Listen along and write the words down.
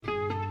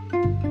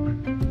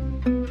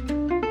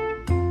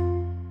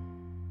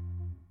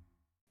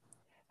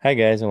Hi,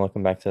 guys, and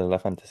welcome back to the La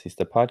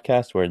Fantasista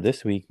podcast, where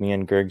this week me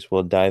and Gergs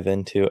will dive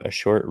into a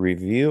short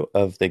review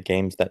of the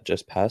games that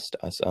just passed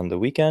us on the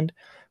weekend,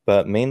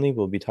 but mainly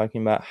we'll be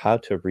talking about how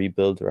to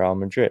rebuild Real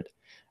Madrid.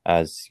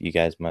 As you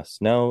guys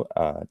must know,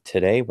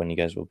 today, when you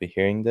guys will be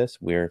hearing this,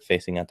 we're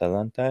facing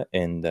Atalanta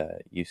in the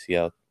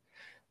UCL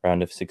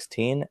round of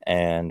 16,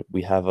 and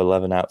we have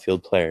 11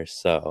 outfield players.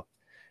 So,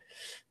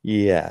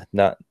 yeah,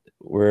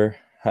 we're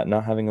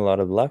not having a lot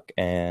of luck,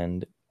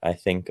 and I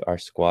think our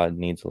squad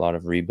needs a lot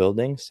of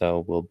rebuilding,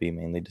 so we'll be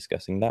mainly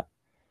discussing that.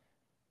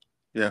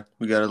 Yeah,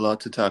 we got a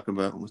lot to talk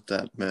about with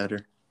that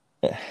matter.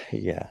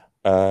 Yeah.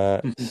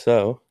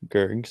 So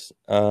Gergs,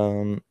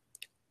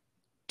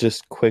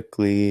 just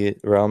quickly,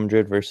 Real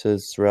Madrid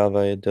versus Real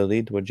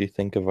Valladolid. What do you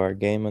think of our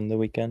game on the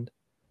weekend?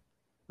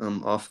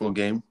 Awful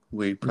game.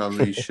 We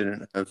probably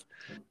shouldn't have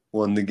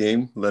won the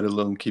game, let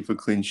alone keep a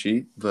clean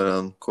sheet.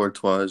 But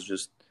Courtois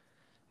is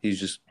he's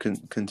just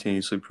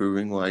continuously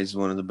proving why he's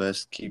one of the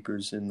best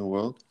keepers in the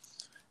world.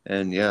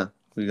 And yeah,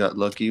 we got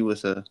lucky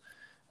with a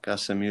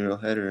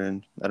Casemiro header,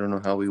 and I don't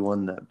know how we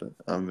won that, but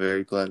I'm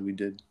very glad we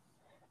did.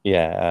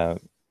 Yeah,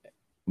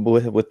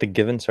 with the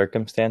given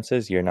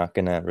circumstances, you're not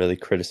gonna really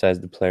criticize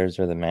the players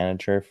or the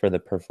manager for the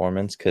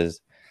performance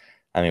because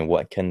I mean,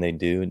 what can they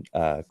do?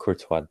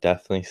 Courtois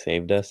definitely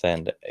saved us,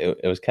 and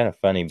it was kind of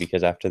funny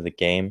because after the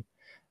game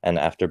and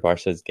after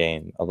Barca's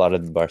game, a lot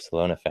of the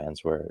Barcelona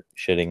fans were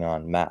shitting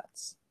on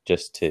Mats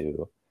just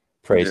to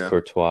praise Yeah,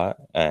 Courtois,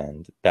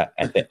 and that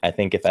I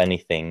think if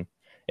anything,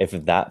 if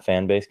that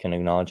fan base can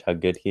acknowledge how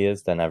good he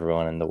is, then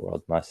everyone in the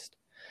world must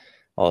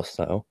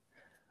also.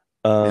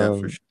 yeah,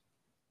 for Um, sure.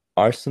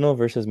 Arsenal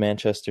versus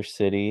Manchester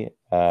City.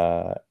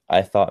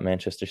 I thought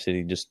Manchester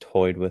City just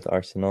toyed with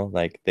Arsenal.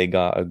 Like they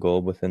got a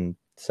goal within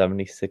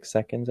 76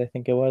 seconds, I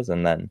think it was,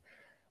 and then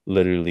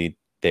literally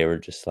they were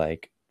just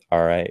like,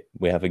 "All right,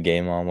 we have a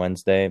game on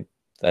Wednesday.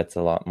 That's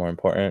a lot more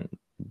important.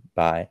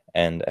 Bye."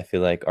 And I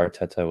feel like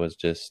Arteta was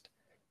just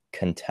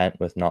content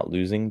with not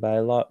losing by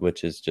a lot,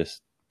 which is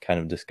just kind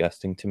of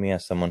disgusting to me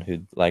as someone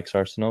who likes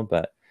Arsenal.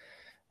 But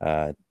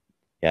uh,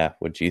 yeah,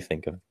 what do you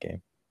think of the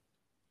game?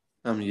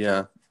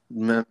 Yeah,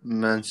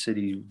 Man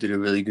City did a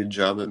really good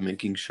job at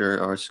making sure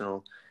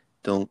Arsenal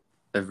don't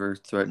ever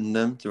threaten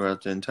them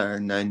throughout the entire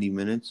 90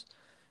 minutes.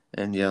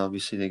 And yeah,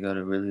 obviously they got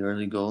a really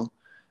early goal.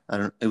 I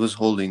don't. It was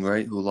Holding,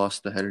 right? Who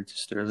lost the header to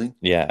Sterling?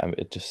 Yeah, I mean,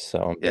 it's just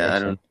so Yeah, embarrassing. I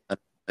don't know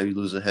how you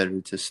lose a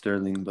header to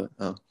Sterling, but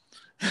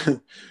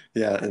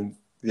yeah, and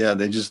yeah,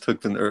 they just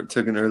took an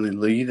early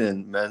lead,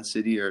 and Man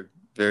City are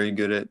very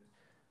good at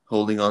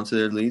holding on to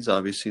their leads.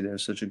 Obviously, they're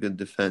such a good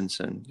defense,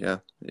 and yeah,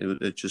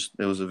 it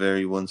was a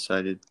very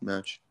one-sided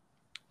match.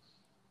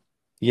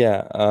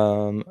 Yeah,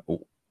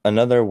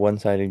 another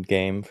one-sided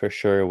game for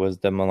sure was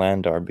the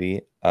Milan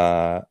derby.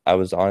 I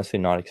was honestly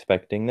not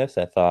expecting this.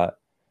 I thought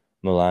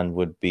Milan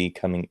would be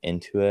coming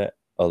into it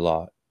a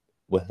lot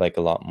with like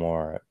a lot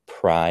more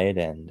pride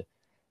and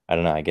I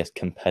don't know, I guess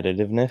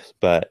competitiveness,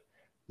 but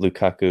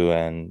Lukaku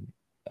and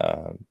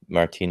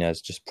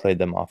Martinez just played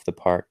them off the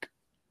park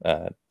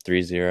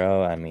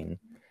 3-0. I mean,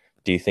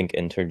 do you think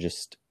Inter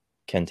just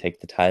can take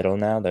the title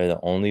now? They're the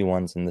only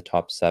ones in the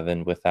top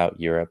seven without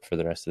Europe for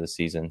the rest of the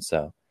season,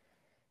 so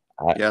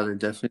I, Yeah, they're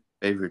definitely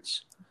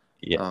favorites.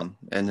 yeah,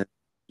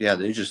 Yeah,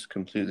 they just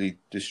completely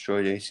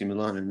destroyed AC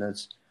Milan, and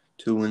that's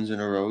two wins in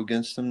a row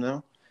against them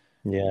now.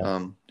 yeah.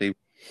 They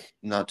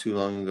not too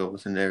long ago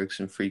with an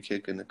Ericsson free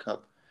kick in the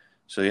cup.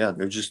 So yeah,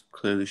 they're just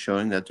clearly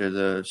showing that they're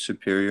the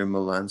superior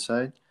Milan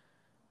side,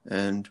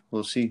 and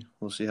we'll see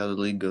how the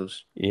league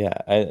goes.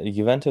 Yeah,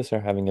 Juventus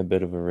are having a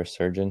bit of a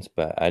resurgence,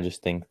 but I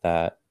just think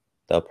that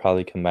they'll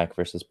probably come back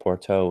versus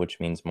Porto, which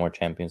means more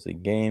Champions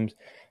League games.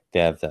 They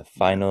have the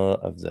Yeah, final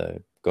of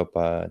the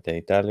Coppa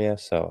d'Italia,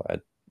 so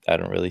I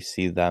don't really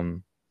see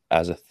them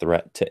as a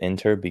threat to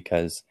Inter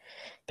because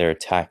their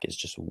attack is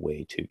just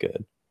way too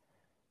good.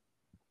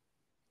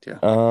 yeah,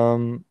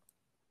 Um,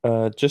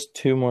 just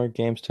two more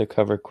games to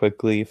cover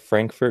quickly.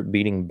 Frankfurt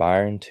beating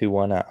Bayern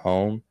 2-1 at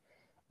home.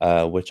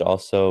 Which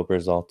also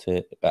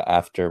resulted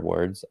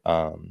afterwards.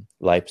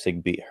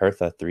 Leipzig beat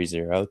Hertha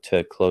 3-0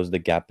 to close the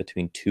gap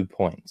between 2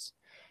 points.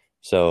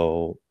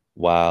 So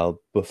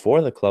while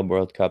before the Club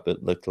World Cup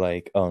it looked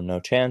like, oh, no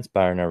chance,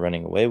 Bayern are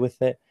running away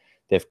with it,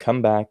 they've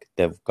come back,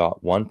 they've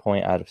got 1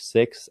 point out of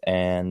six,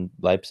 and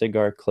Leipzig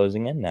are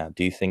closing in now.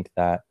 Do you think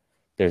that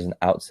there's an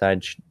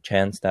outside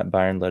chance that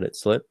Bayern let it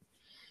slip?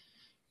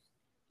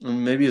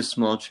 maybe a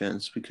small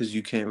chance because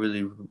you can't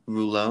really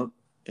rule out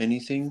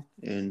anything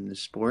in the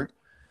sport.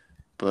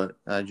 But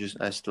I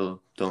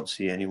still don't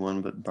see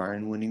anyone but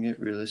Bayern winning it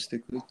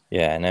realistically.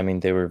 Yeah, and I mean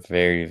they were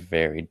very,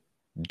 very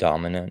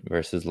dominant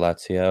versus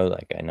Lazio.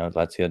 Like I know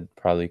Lazio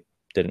probably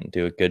didn't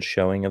do a good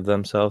showing of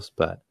themselves,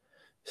 but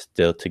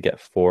still to get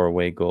four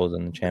away goals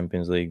in the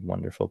Champions League,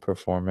 wonderful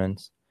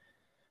performance.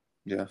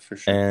 Yeah, for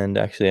sure. And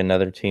actually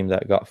another team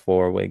that got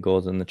four away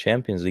goals in the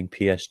Champions League,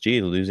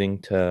 PSG, losing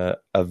to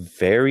a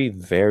very,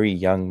 very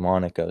young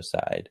Monaco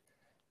side,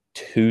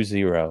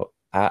 2-0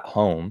 at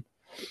home,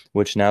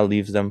 which now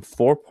leaves them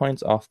 4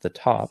 points off the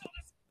top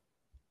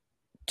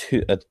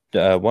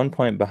one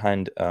point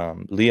behind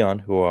Leon,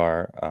 who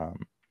are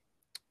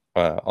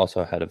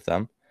also ahead of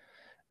them,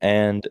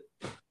 and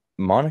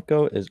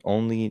Monaco is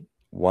only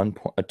 1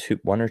 or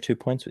 2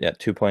 points, yeah,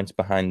 2 points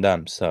behind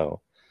them.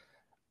 So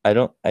I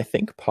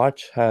think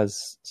Poch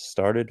has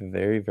started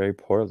very, very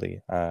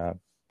poorly.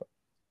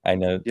 I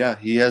know, Yeah,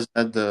 he has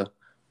had the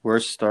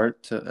worst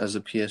start as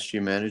a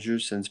PSG manager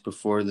since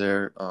before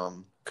their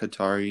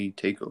Qatari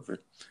takeover.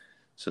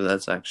 So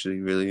that's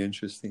actually really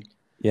interesting.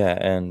 yeah,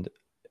 and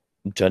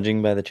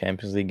judging by the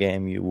Champions League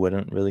game, you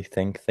wouldn't really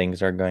think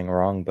things are going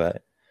wrong,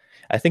 but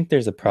I think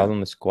there's a Yeah. problem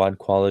with squad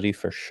quality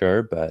for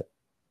sure, but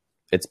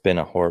it's been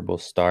a horrible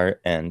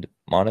start. And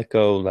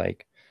Monaco,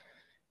 like,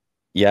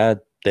 yeah,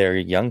 they're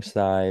a young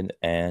side,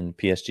 and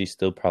PSG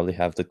still probably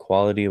have the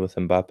quality with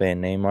Mbappe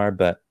and Neymar,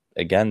 but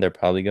again, they're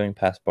probably going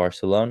past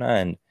Barcelona,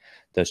 and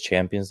those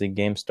Champions League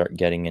games start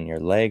getting in your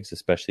legs,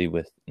 especially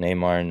with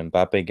Neymar and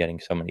Mbappe getting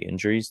so many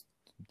injuries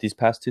these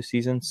past 2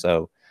 seasons.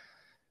 So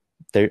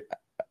there,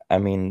 I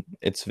mean,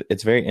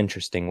 it's very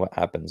interesting what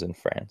happens in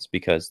France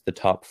because the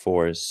top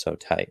four is so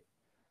tight.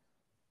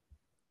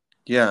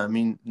 Yeah, I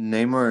mean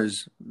Neymar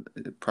is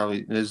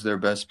probably is their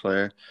best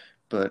player,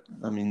 but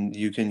I mean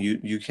you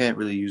can't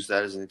really use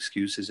that as an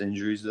excuse his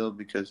injuries though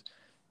because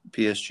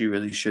PSG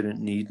really shouldn't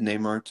need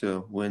Neymar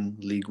to win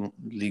Ligue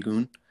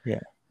 1, Yeah.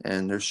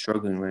 and they're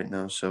struggling right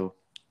now. So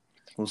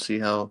we'll see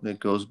how it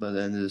goes by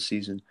the end of the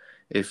season.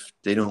 If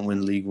they don't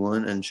win League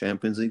One and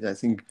Champions League, I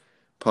think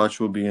Poch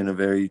will be in a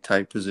very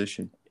tight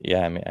position.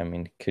 Yeah, I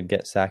mean, could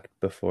get sacked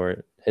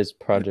before his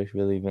project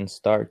really even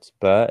starts,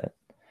 but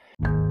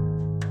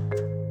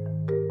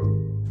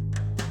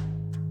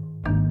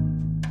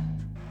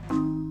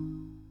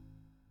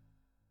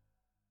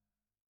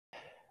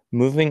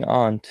moving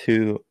on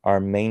to our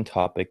main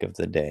topic of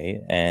the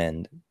day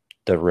and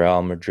the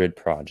Real Madrid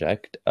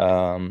project.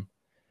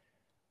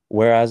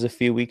 Whereas a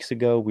few weeks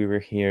ago we were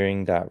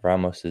hearing that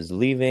Ramos is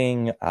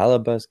leaving,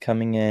 Alaba's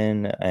coming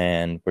in,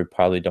 and we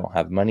probably don't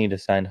have money to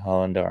sign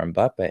Haaland or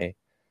Mbappe.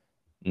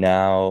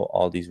 Now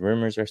all these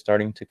rumors are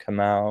starting to come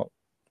out.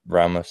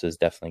 Ramos is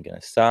definitely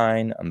going to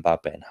sign,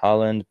 Mbappe and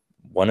Haaland.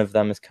 One of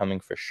them is coming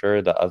for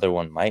sure. The other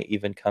one might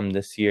even come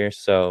this year.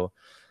 So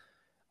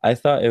I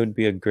thought it would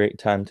be a great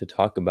time to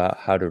talk about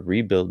how to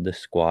rebuild this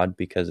squad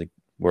because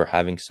we're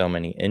having so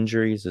many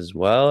injuries as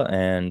well.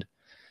 And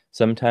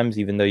sometimes,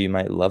 even though you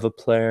might love a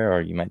player or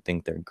you might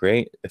think they're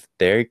great, if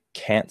they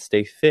can't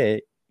stay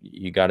fit,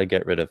 you got to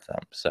get rid of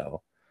them.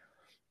 So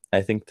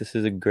I think this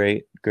is a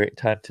great, great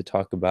time to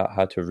talk about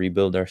how to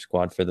rebuild our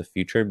squad for the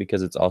future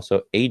because it's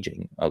also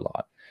aging a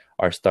lot.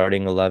 Our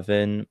starting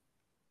 11,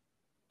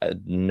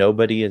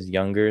 nobody is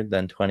younger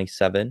than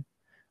 27,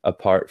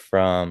 apart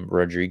from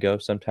Rodrigo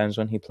sometimes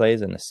when he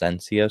plays and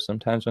Asensio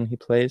sometimes when he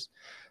plays.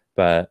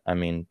 But I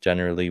mean,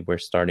 generally, we're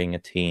starting a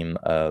team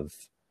of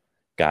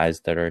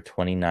guys that are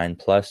 29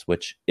 plus,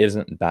 which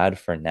isn't bad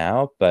for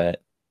now,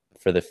 but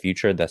for the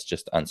future, that's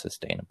just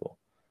unsustainable.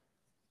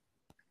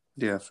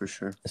 Yeah, for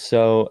sure.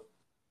 So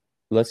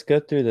let's go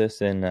through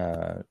this in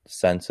a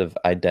sense of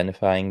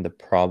identifying the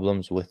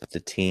problems with the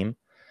team.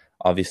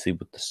 Obviously,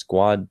 with the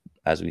squad,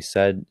 as we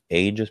said,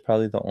 age is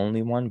probably the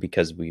only one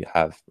because we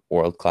have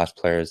world-class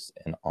players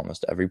in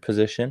almost every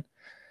position.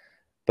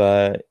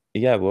 But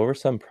yeah, what were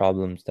some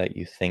problems that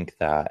you think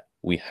that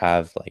we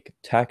have, like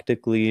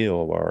tactically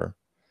or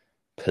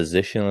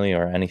positionally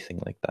or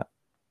anything like that?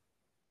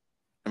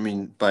 I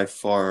mean, by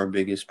far our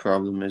biggest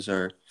problem is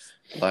our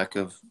lack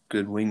of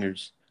good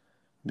wingers.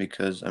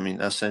 Because I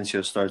mean,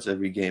 Asensio starts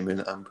every game,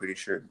 and I'm pretty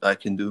sure I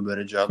can do a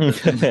better job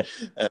than him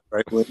at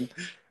right wing.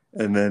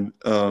 And then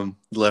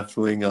left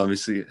wing,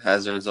 obviously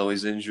Hazard's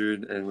always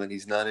injured, and when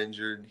he's not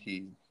injured,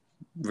 he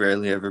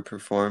rarely ever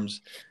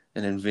performs.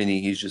 And then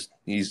Vinny,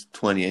 he's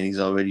 20 and he's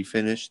already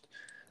finished.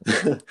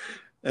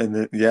 And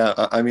then yeah,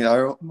 I mean,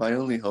 my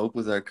only hope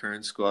with our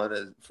current squad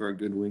for a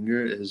good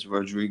winger is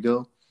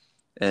Rodrigo,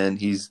 and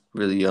he's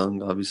really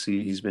young.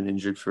 Obviously, he's been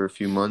injured for a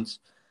few months,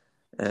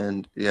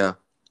 and yeah,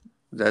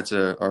 that's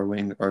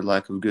our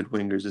lack of good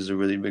wingers is a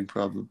really big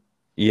problem.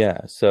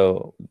 Yeah,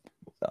 so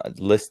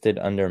listed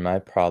under my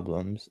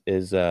problems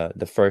is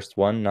the first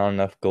one, not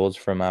enough goals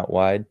from out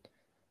wide.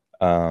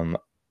 Um,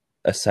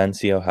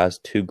 Asensio has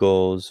 2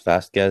 goals.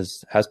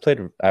 Vasquez has played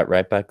at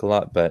right back a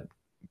lot, but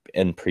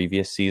in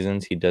previous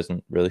seasons he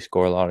doesn't really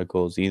score a lot of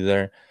goals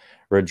either.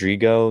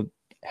 Rodrigo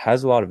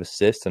has a lot of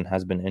assists and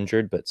has been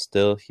injured, but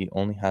still he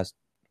only has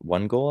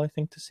 1 goal, I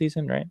think, this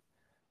season, right?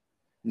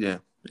 Yeah,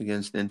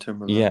 against Inter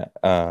Milan.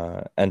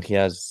 Yeah, and he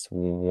has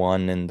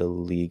one in the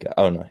league.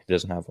 Oh no, he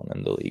doesn't have one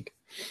in the league.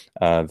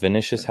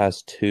 Vinicius Yeah.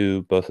 has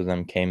two. Both of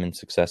them came in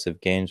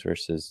successive games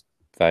versus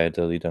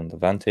Valladolid and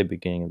Levante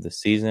beginning of the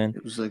season.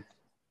 It was like,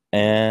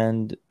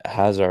 And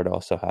Hazard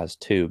also has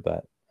two,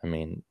 but I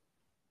mean,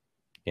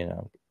 you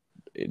know,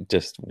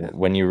 just yeah,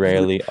 when you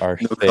rarely are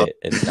no comment. fit,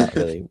 it's not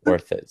really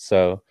worth it.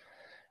 So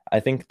I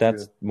think Yeah.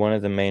 that's one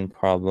of the main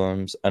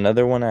problems.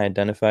 Another one I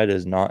identified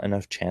is not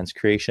enough chance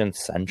creation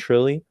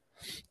centrally.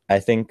 I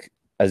think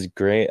as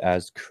great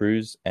as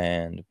Cruz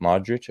and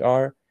Modric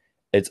are,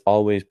 it's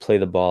always play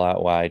the ball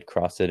out wide,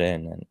 cross it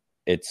in, and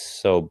it's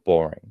so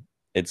boring.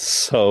 It's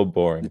so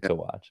boring Yeah, to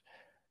watch.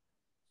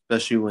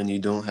 especially when you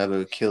don't have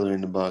a killer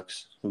in the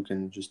box who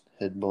can just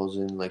head balls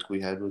in like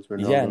we had with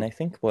Yeah, and Ronaldo. I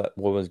think what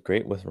was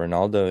great with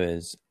Ronaldo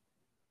is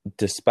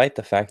despite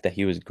the fact that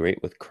he was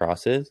great with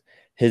crosses,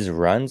 his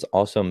runs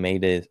also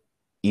made it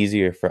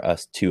easier for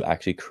us to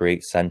actually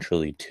create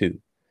centrally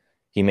too.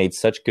 He made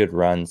such good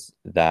runs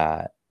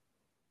that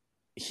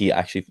he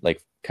actually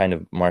like kind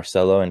of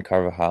Marcelo and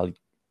Carvajal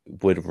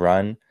would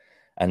run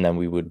and then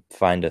we would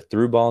find a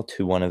through ball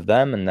to one of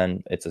them and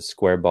then it's a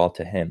square ball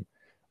to him.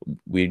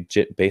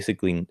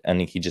 Basically,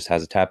 and he just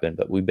has a tap in,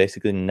 but we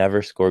basically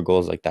never score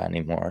goals like that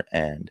anymore.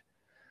 And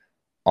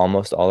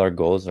almost all our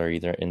goals are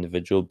either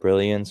individual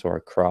brilliance or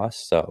a cross.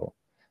 So,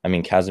 I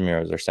mean,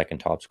 Casemiro is our second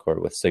top scorer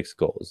with 6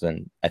 goals,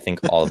 and I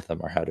think all of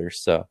them are headers.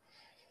 So,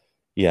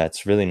 yeah,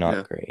 it's really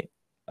not Yeah, great.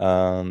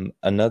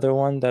 Another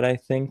one that I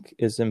think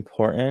is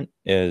important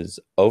is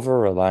over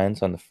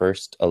reliance on the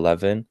first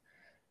 11.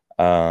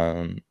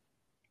 Um,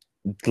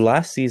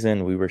 last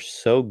season, we were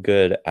so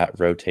good at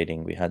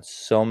rotating. We had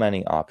so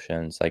many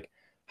options. Like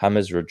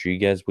James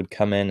Rodriguez would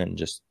come in and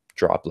just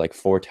drop like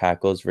 4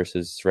 tackles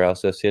versus Real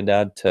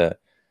Sociedad to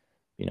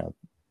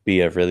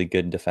be a really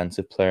good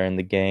defensive player in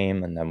the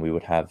game. And then we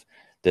would have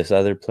this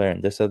other player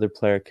and this other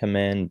player come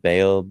in.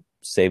 Bale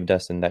saved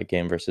us in that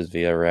game versus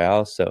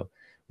Villarreal. So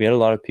we had a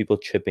lot of people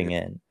chipping yeah,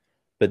 in.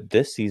 But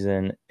this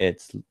season,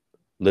 it's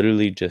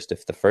literally just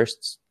if the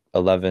first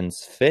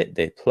 11's fit,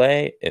 they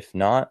play. If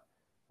not,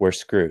 we're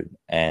screwed.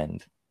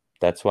 And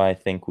that's why I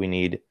think we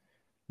need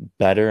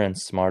better and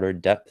smarter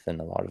depth in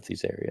a lot of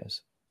these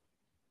areas.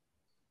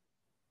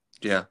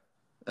 yeah.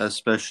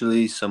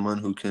 Especially someone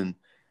who can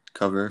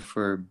cover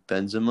for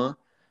Benzema,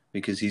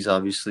 because he's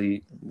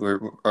obviously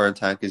our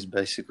attack is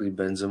basically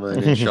Benzema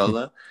and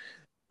Inshallah.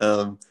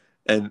 Um,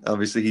 and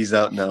obviously he's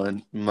out now.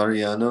 And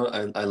Mariano,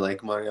 I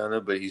like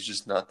Mariano, but he's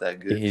just not that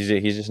good.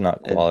 He's just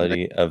not And like,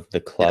 quality of the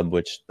yeah, club,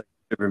 which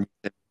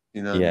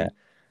you know what I yeah, mean?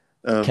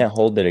 Um, can't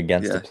hold it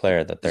against a yeah, he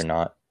player that they're just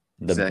not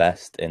the exactly.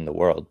 best in the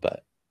world,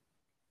 but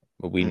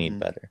we need Hmm.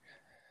 better.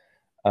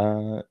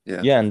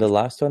 Yeah, Yeah, and for the sure.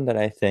 last one that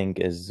I think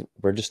is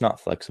we're just not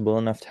flexible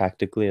enough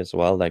tactically as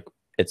well. Like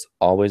it's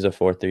always a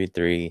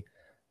 4-3-3,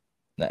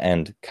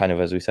 and kind of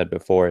as we said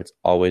before, it's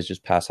always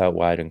just pass out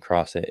wide and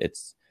cross it.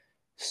 It's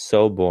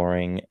so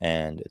boring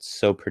and it's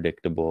so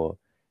predictable.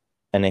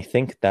 And I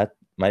think that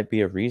might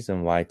be a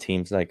reason why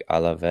teams like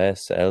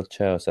Alaves, Elche,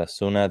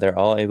 Osasuna, they're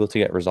all able to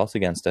get results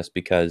against us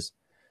because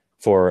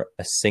for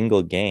a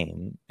single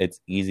game,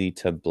 it's easy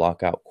to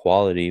block out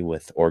quality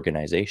with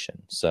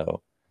organization.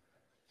 So,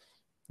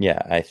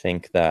 yeah, I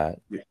think that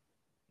Yeah.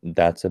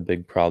 that's a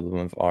big problem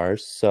of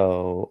ours.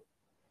 So,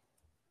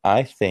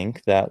 I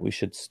think that we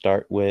should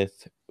start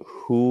with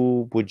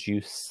who would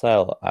you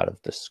sell out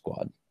of the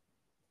squad?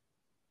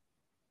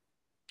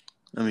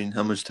 I mean,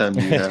 how much time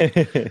do you have?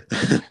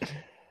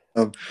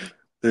 um,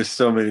 there's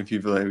so many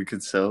people that we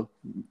could sell.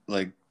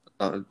 Like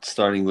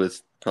starting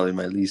with probably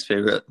my least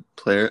favorite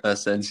player,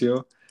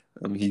 Asensio.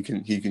 He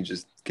can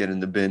just get in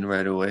the bin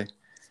right away.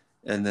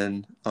 And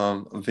then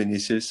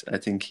Vinicius, I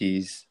think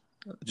he's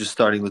just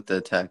starting with the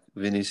attack.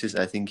 Vinicius,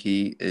 I think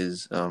he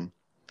is.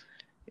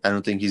 I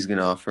don't think he's going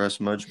to offer us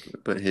much,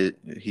 but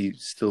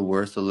he's still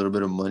worth a little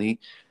bit of money.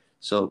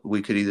 So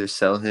we could either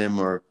sell him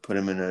or put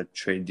him in a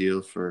trade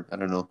deal for I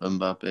don't know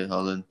Mbappe,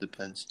 Holland,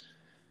 depends.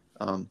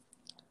 Um,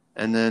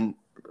 and then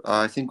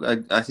I think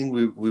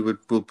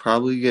we'll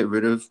probably get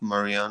rid of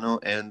Mariano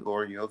and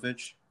or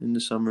Jovic in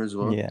the summer as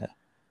well. Yeah.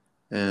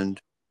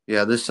 And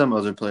yeah, there's some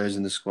other players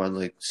in the squad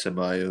like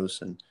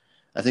Ceballos, and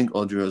I think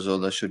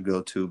Odriozola should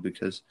go too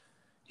because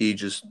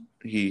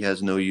he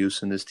has no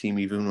use in this team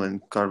even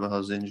when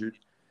Carvajal's injured.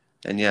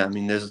 And yeah, I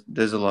mean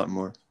there's a lot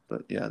more,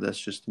 but yeah, that's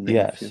just to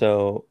name a Yeah, few.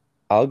 so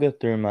I'll go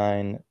through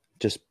mine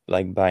just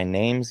like by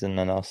names and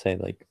then I'll say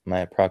like my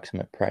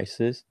approximate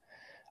prices.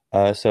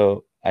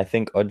 So I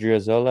think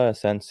Odriozola,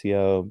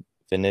 Asensio,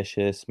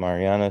 Vinicius,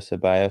 Mariano,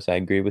 Ceballos, I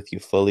agree with you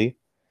fully.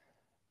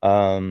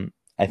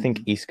 I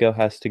think Mhm. Isco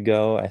has to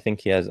go. I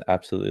think he has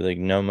absolutely like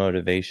no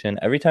motivation.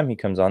 Every time he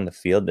comes on the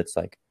field, it's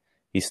like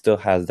he still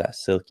has that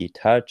silky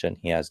touch and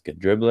he has good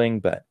dribbling,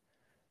 but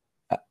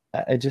I,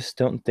 I just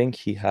don't think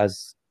he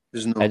has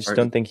There's I no just heart.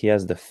 don't think he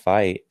has the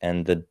fight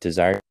and the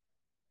desire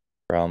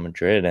for Real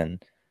Madrid,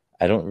 and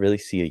I don't really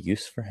see a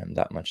use for him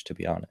that much, to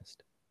be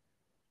honest.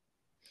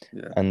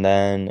 Yeah. And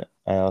then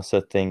I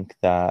also think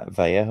that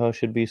Vallejo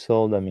should be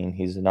sold. I mean,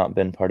 he's not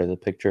been part of the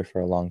picture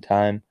for a long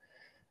time.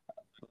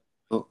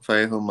 Oh,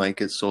 Vallejo might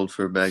get sold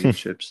for a bag of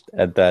chips.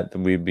 At that,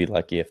 we'd be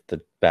lucky if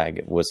the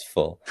bag was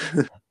full.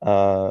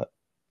 Uh,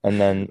 and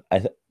then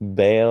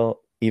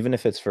Bale, even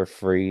if it's for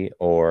free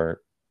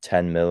or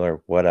 10 mil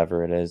or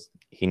whatever it is,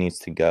 he needs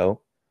to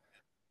go.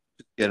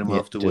 Get him Yeah,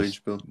 off the just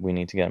wage bill. we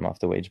need to get him off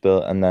the wage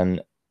bill. And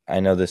then I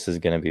know this is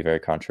going to be very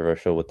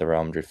controversial with the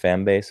Real Madrid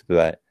fan base,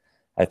 but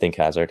I think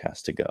Hazard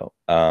has to go.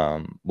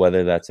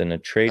 Whether that's in a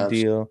trade Absolutely.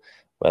 deal,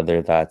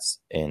 whether that's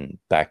in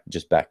back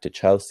to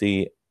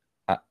Chelsea,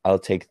 I'll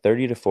take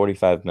 30 to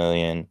 45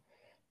 million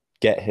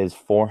get his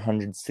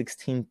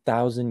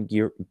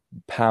 416,000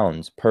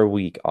 pounds per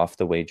week off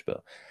the wage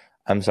bill.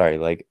 I'm sorry,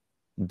 like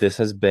this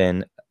has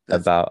been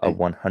That's about a insane.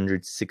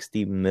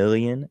 160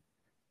 million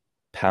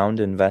pound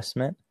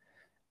investment,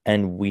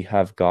 and we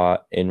have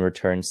got in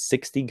return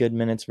 60 good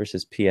minutes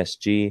versus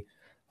PSG,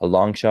 a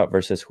long shot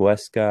versus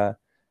Huesca,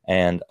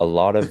 and a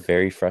lot of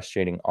very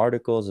frustrating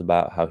articles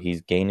about how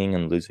he's gaining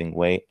and losing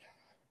weight.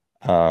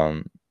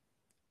 Um,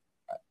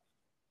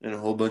 And a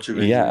whole bunch of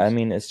yeah, I injuries.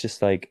 mean, it's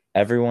just like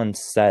everyone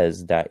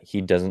says that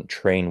he doesn't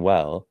train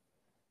well,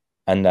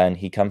 and then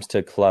he comes to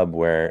a club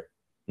where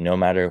no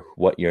matter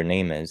what your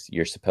name is,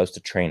 you're supposed to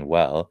train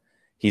well.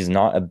 He's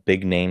not a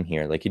big name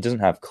here. Like he doesn't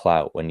have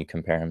clout when you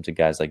compare him to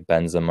guys like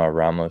Benzema,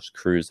 Ramos,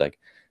 Cruz. Like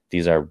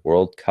these are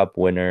World Cup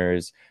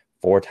winners,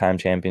 four-time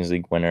Champions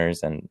League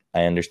winners, and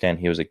I understand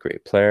he was a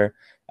great player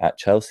at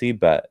Chelsea,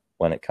 but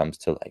when it comes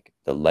to like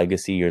the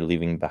legacy you're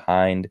leaving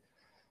behind,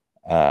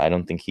 I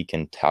don't think he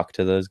can talk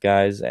to those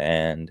guys,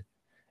 and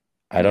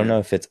I don't Yeah. know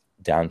if it's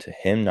down to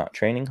him not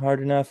training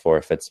hard enough or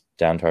if it's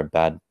down to our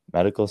bad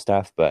medical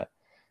staff, but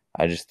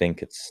I just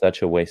think it's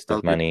such a waste of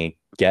Probably. money.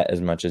 Get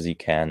as much as you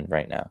can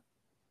right now.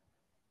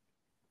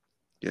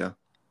 Yeah.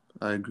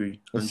 I agree.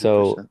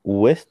 So 100%.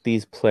 with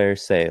these player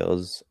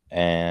sales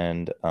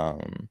and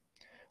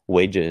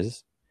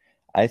wages,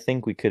 I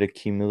think we could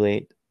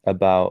accumulate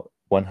about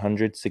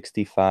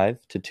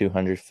 165 to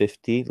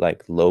 250,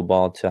 like low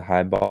ball to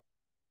high ball.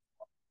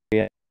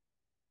 Yeah.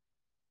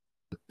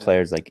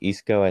 Players like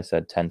Isco, I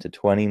said 10 to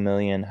 20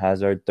 million,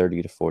 Hazard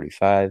 30 to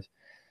 45.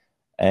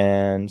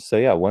 And so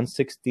yeah,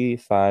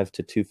 165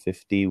 to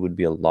 250 would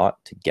be a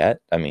lot to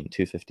get. I mean,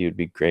 250 would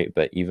be great,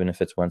 but even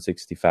if it's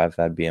 165,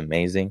 that'd be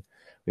amazing.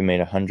 We made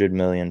 100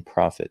 million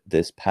profit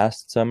this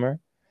past summer.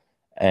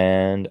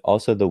 And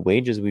also the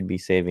wages we'd be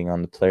saving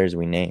on the players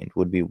we named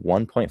would be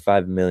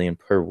 1.5 million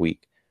per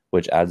week,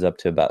 which adds up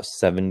to about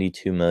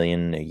 72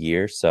 million a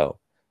year. So,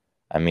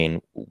 I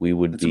mean, we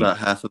would It's be about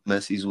half of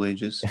Messi's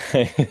wages.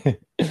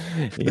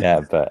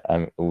 yeah, but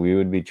we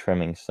would be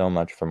trimming so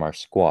much from our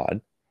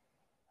squad.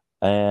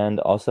 And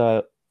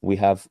also, we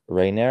have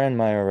Reiner and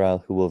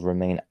Mayoral who will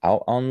remain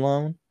out on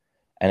loan.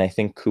 And I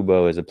think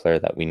Kubo is a player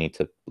that we need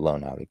to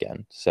loan out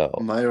again. So,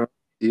 My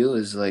deal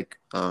is like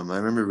I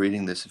remember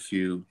reading this a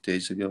few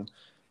days ago.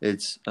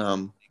 It's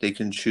they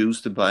can choose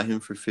to buy him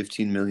for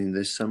 15 million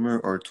this summer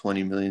or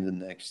 20 million the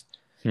next.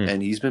 hmm.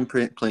 And he's been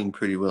playing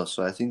pretty well,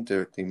 so I think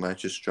they might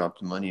just drop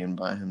the money and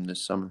buy him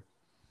this summer.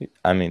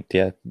 I mean,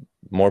 yeah,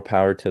 more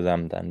power to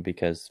them then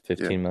because Yeah.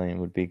 15 million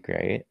would be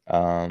great.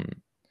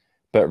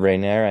 But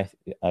Reiner,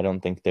 I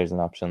don't think there's an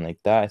option like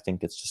that. I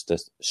think it's just a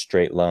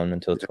straight loan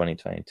until Yeah.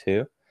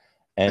 2022.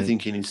 I And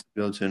think he needs to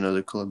go to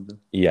another club though.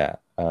 yeah,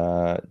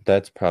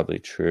 that's probably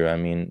true. I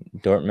mean,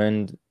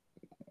 Dortmund,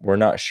 we're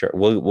not sure.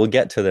 We'll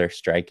get to their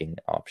striking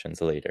options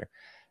later.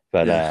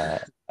 But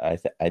Yeah.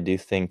 I do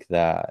think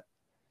that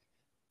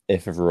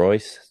if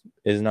Royce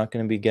is not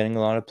going to be getting a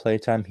lot of play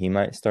time, he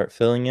might start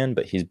filling in,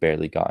 but he's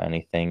barely got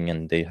anything.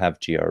 And they have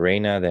Gio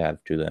Reyna, they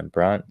have Julian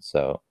Brandt.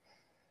 So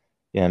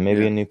yeah,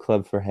 maybe Yeah. a new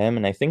club for him.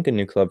 And I think a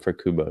new club for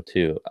Kubo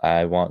too.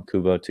 I want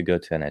Kubo to go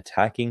to an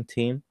attacking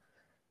team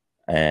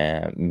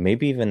and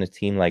maybe even a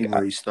team like, Team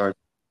where he starts.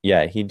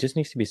 yeah, he just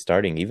needs to be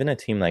starting. Even a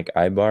team like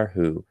Ibar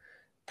who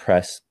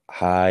press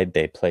high,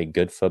 they play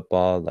good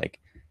football. Like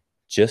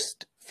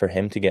just for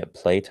him to get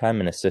play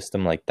time in a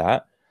system like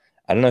that.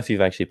 I don't know if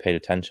you've actually paid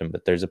attention,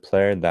 but there's a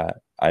player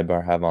that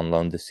Ibar have on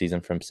loan this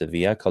season from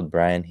Sevilla called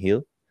Brian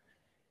Hill.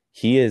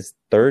 He is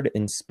third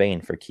in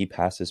Spain for key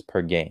passes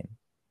per game.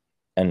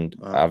 And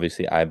Wow.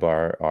 obviously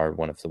Ibar are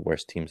one of the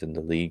worst teams in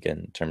the league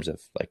in terms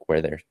of like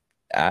where they're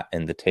at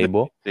in the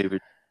table.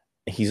 Favorite.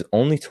 He's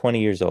only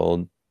 20 years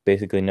old,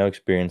 basically no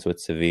experience with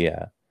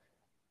Sevilla.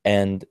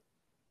 And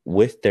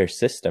with their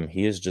system,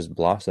 he is just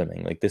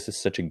blossoming. Like this is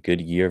such a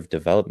good year of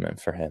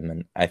development for him,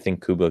 and I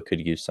think Kubo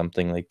could use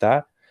something like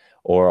that.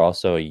 Or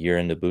also a year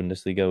in the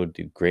Bundesliga would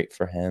do great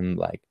for him.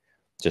 Like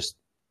just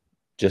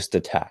just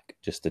attack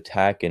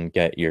and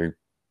get your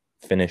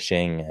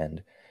finishing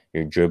and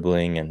your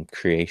dribbling and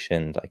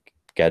creation, like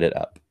get it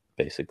up.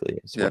 Basically,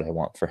 is Yeah. what I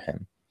want for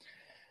him.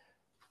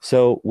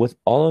 So, with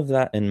all of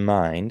that in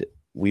mind,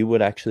 we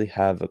would actually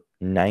have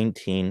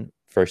 19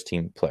 first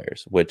team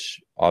players, which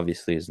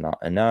obviously is not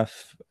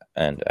enough.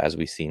 And as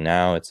we see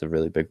now, it's a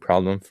really big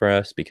problem for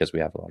us because we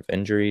have a lot of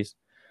injuries.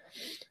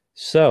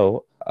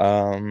 So,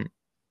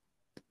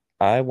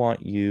 I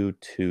want you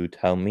to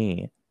tell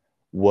me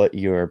what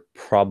your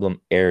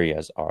problem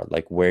areas are,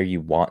 like where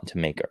you want to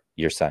make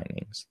your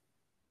signings.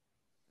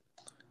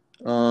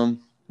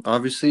 Um,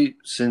 Obviously,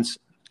 since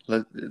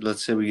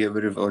let's say we get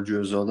rid of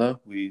Odriozola,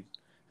 we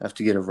have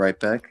to get a right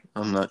back.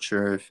 I'm not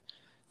sure if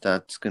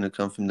that's going to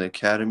come from the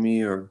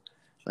academy or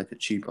like a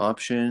cheap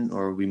option,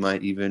 or we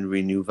might even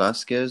renew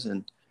Vasquez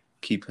and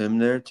keep him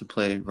there to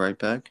play right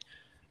back.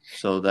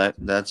 So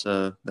that's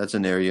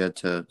an area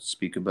to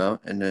speak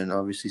about, and then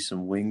obviously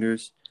some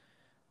wingers.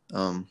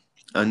 Um,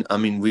 and I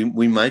mean,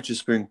 we might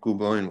just bring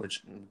Kubo in,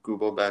 which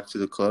Kubo back to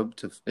the club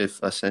to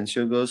if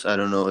Asensio goes. I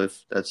don't know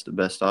if that's the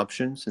best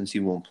option since he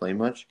won't play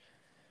much.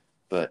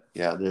 But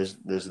yeah, there's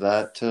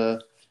that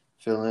to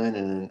fill in,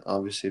 and then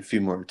obviously a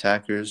few more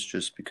attackers,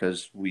 just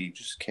because we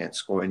just can't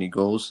score any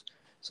goals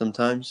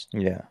sometimes.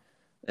 Yeah.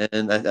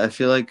 And I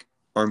feel like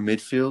our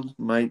midfield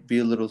might be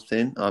a little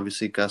thin.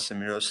 Obviously,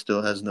 Casemiro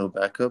still has no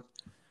backup.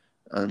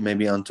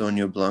 Maybe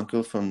Antonio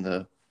Blanco from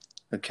the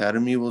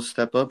academy will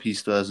step up. He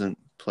still hasn't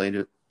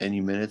played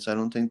any minutes, I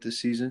don't think, this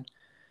season.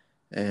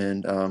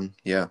 And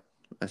yeah,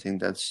 I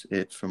think that's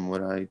it from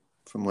what I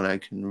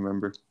can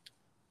remember.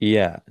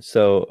 Yeah.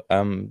 So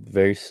I'm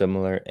very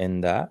similar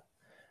in that.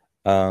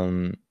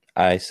 Um,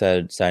 I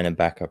said sign a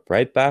backup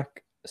right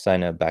back,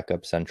 sign a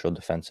backup central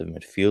defensive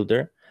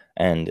midfielder,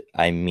 and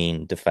I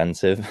mean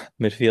defensive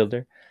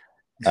midfielder.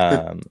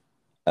 Um,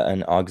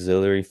 an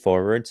auxiliary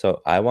forward.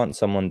 So I want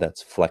someone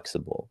that's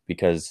flexible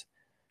because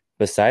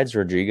besides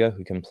Rodrigo,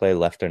 who can play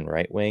left and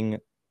right wing,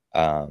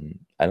 I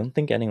don't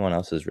think anyone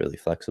else is really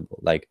flexible.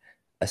 Like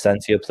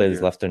Asensio plays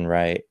Yeah, left and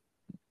right,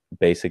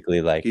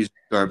 basically like he's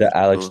garbage the at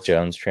Alex both.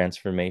 Jones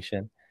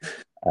transformation.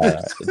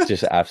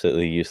 Just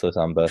absolutely useless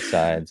on both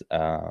sides.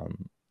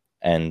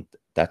 And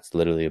that's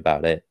literally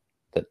about it.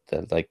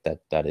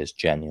 That is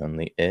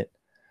genuinely it.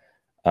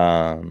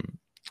 Um,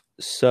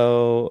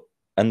 so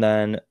and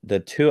then the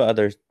two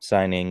other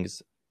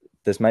signings,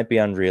 this might be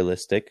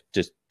unrealistic,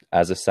 just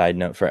as a side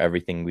note for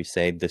everything we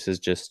say, this is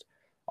just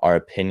our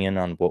opinion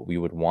on what we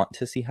would want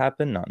to see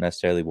happen, not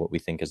necessarily what we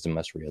think is the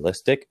most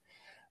realistic.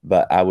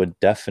 But I would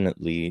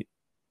definitely,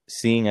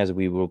 seeing as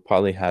we will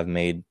probably have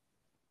made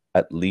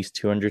at least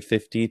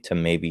 250 to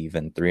maybe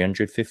even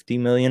 350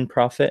 million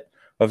profit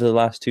over the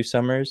last two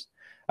summers,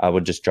 I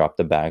would just drop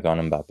the bag on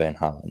Mbappe and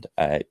Haaland.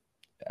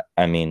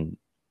 I mean,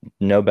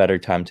 no better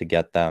time to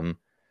get them.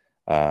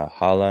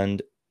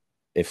 Haaland,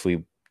 if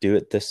we do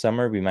it this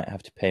summer, we might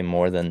have to pay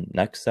more than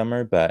next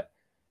summer, but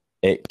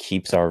it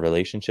keeps our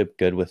relationship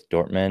good with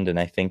Dortmund. And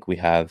I think we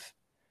have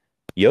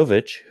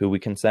Jovic, who we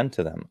can send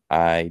to them.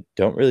 I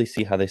don't really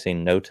see how they say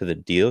no to the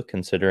deal,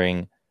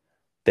 considering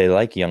they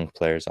like young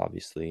players,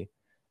 obviously.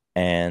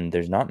 And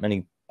there's not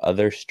many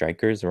other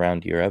strikers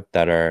around Europe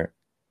that are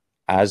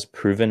as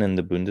proven in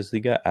the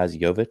Bundesliga as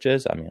Jovic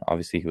is. I mean,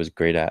 obviously he was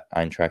great at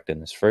Eintracht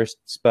in his first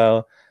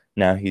spell.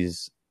 Now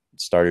he's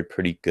started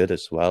pretty good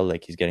as well.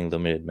 Like he's getting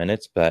limited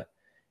minutes, but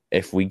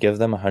if we give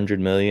them 100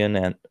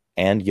 million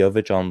and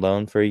Jovic on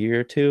loan for a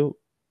year or two,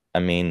 I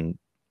mean,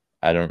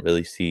 I don't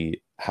really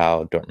see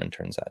how Dortmund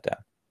turns that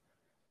down.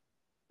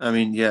 I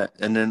mean, yeah,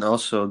 and then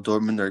also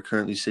Dortmund are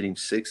currently sitting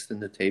sixth in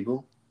the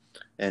table,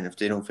 and if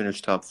they don't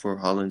finish top four,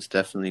 Holland's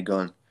definitely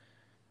gone.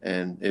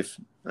 And if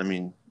I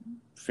mean,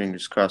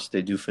 fingers crossed,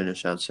 they do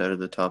finish outside of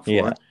the top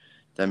Yeah. four,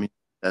 that means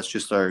that's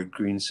just our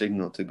green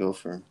signal to go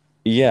for him.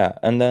 Yeah,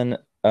 and then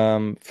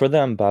for the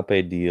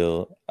Mbappe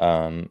deal,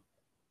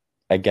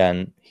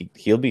 again,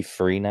 he'll be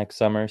free next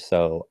summer,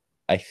 so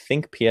I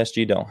think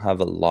PSG don't have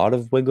a lot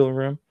of wiggle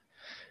room.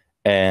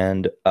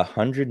 And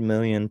 100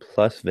 million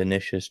plus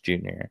Vinicius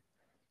Jr.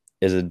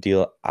 is a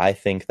deal I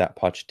think that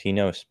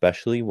Pochettino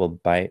especially will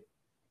bite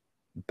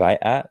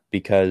at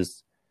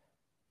because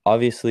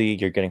obviously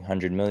you're getting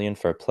 100 million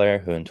for a player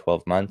who in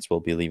 12 months will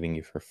be leaving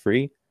you for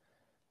free,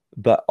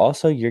 but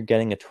also you're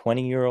getting a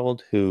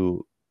 20-year-old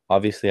who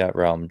obviously at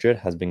Real Madrid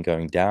has been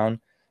going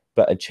down,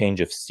 but a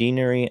change of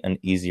scenery, an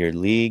easier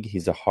league.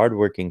 He's a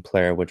hardworking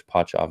player, which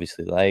Poch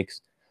obviously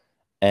likes.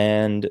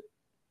 And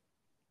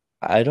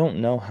I don't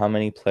know how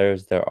many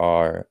players there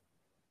are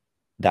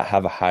that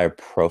have a higher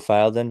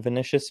profile than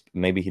Vinicius.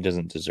 Maybe he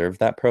doesn't deserve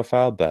that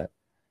profile, but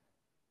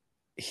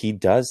he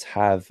does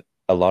have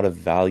a lot of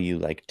value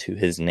like to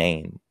his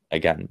name.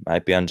 Again,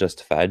 might be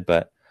unjustified,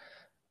 but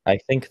I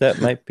think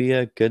that might be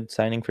a good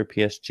signing for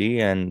PSG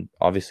and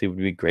obviously would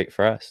be great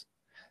for us.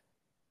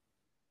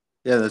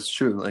 Yeah, that's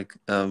true. Like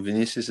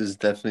Vinicius is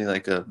definitely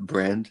like a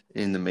brand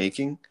in the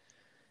making,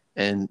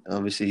 and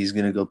obviously he's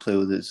gonna go play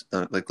with his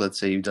like let's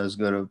say he does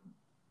go to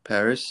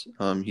Paris,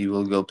 he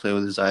will go play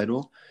with his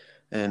idol,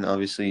 and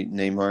obviously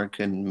Neymar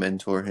can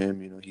mentor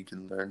him. You know, he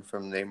can learn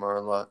from Neymar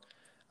a lot.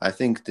 I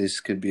think this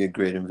could be a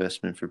great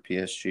investment for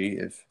PSG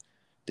if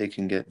they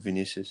can get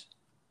Vinicius.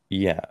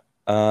 Yeah.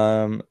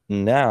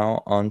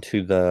 Now on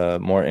to the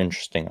more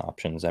interesting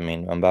options. I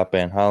mean, Mbappe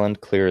and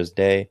Haaland, clear as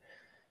day.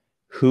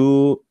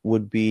 Who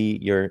would be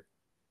your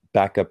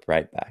backup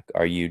right back?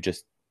 Are you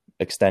just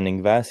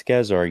extending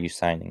Vasquez or are you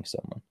signing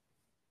someone?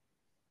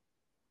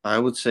 I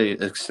would say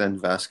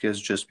extend Vasquez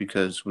just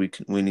because we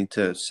need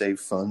to save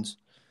funds.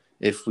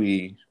 If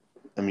we,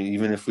 I mean,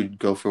 even if we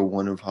go for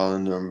one of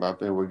Holland or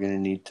Mbappe, we're gonna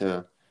need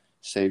to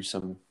save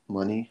some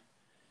money.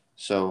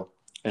 So,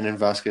 and then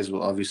Vasquez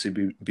will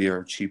obviously be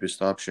our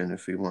cheapest option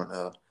if we want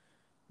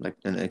like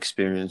an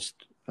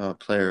experienced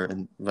player.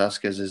 And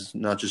Vasquez is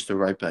not just a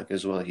right back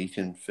as well; he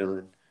can fill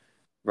in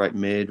right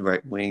mid,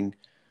 right wing.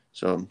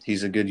 So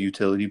he's a good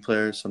utility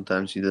player.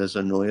 Sometimes he does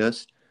annoy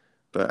us,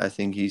 but I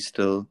think he's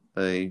still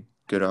a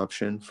good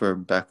option for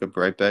backup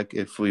right back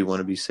if we want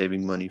to be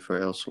saving money for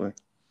elsewhere.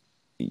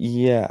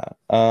 Yeah.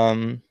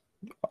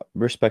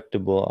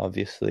 Respectable,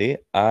 obviously.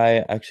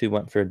 I actually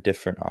went for a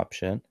different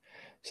option.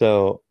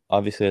 So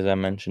obviously, as I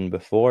mentioned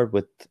before,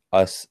 with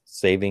us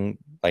saving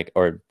like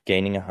or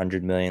gaining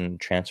 100 million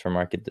transfer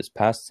market this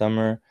past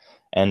summer,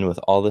 and with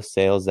all the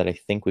sales that I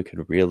think we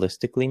could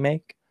realistically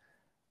make,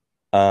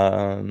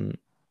 um,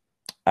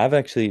 I've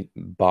actually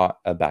bought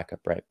a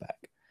backup right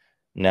back.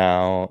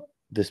 Now,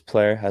 this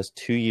player has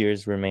 2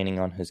 years remaining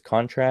on his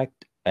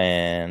contract,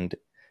 and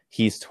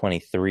he's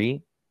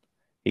 23.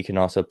 He can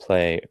also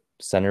play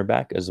center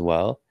back as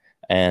well.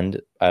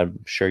 And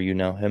I'm sure you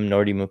know him,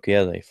 Nordi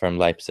Mukiele from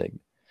Leipzig.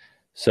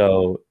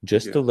 So,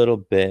 just Yeah. a little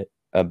bit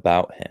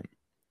about him.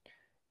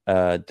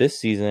 This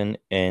season,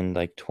 in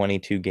like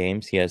 22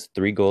 games, he has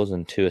 3 goals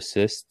and 2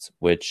 assists,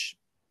 which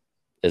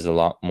is a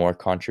lot more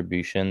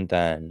contribution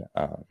than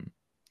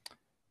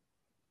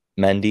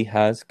Mendy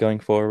has going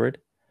forward.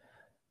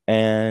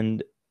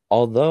 And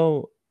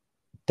although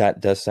that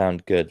does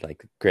sound good,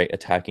 like great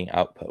attacking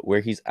output,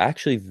 where he's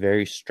actually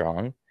very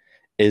strong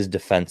is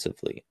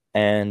defensively.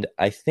 And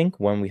I think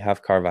when we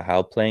have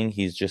Carvajal playing,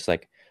 he's just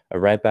like a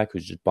right back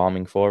who's just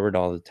bombing forward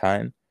all the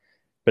time.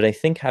 But I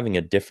think having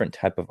a different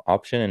type of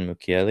option in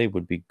Mukiele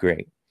would be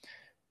great.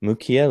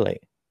 Mukiele,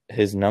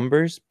 his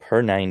numbers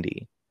per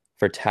 90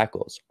 for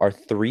tackles are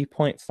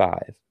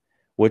 3.5,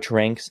 which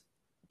ranks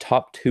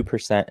top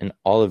 2% in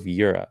all of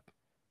Europe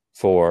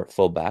for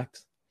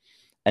fullbacks.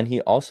 And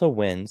he also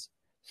wins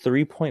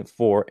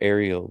 3.4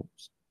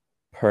 aerials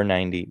per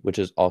 90, which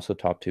is also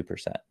top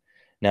 2%.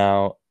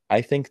 Now,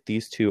 I think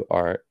these two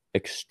are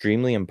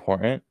extremely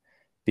important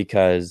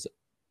because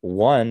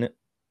one,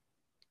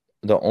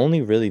 the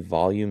only really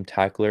volume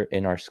tackler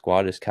in our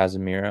squad is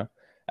Casemiro.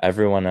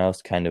 Everyone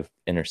else kind of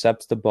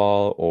intercepts the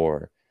ball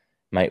or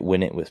might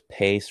win it with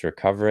pace,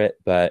 recover it,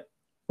 but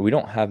we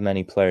don't have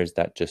many players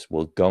that just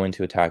will go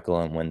into a tackle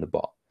and win the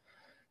ball.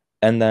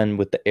 And then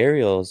with the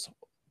aerials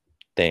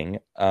thing,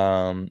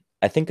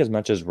 I think as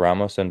much as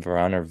Ramos and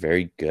Varane are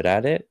very good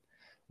at it,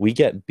 we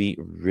get beat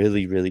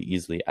really, really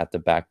easily at the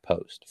back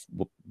post,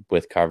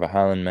 with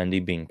Carvajal and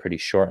Mendy being pretty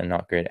short and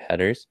not great at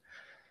headers.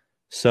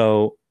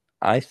 So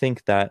I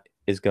think that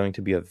is going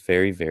to be a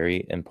very,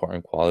 very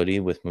important quality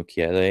with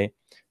Mukiele.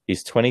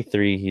 He's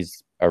 23.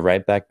 He's a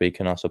right back, but he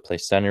can also play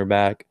center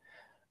back.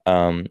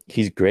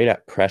 He's great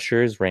at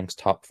pressures, ranks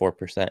top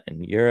 4%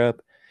 in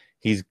Europe.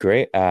 He's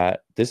great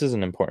at, this is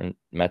an important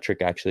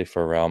metric actually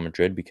for Real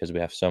Madrid because we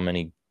have so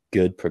many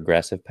good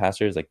progressive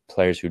passers, like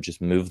players who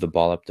just move the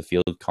ball up the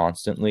field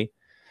constantly.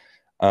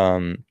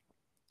 Um,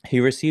 he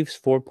receives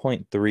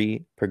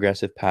 4.3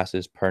 progressive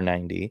passes per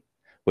 90,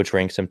 which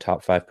ranks him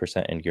top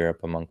 5% in Europe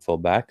among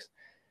fullbacks.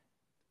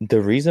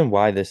 The reason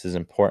why this is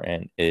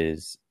important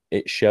is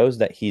it shows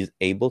that he's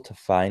able to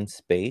find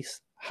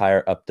space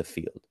higher up the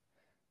field.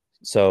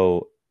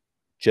 So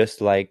just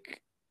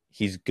like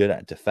he's good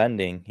at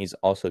defending, he's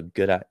also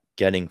good at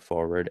getting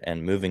forward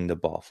and moving the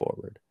ball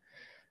forward.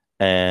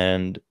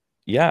 And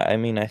yeah, I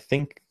mean, I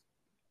think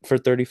for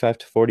 35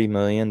 to 40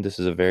 million, this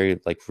is a very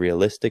like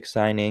realistic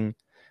signing.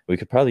 We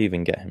could probably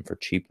even get him for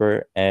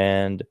cheaper.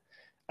 And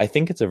I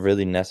think it's a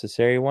really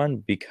necessary one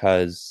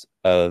because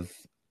of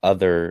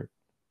other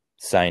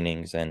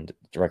signings and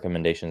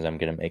recommendations I'm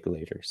going to make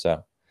later.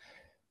 So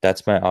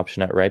that's my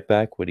option at right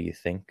back. What do you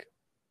think?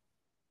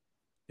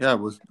 Yeah,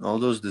 with all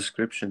those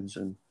descriptions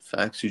and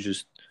facts you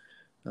just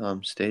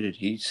stated,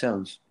 he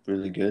sounds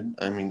really good.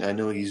 I mean, I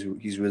know he's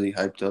really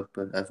hyped up,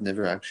 but I've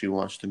never actually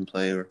watched him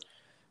play or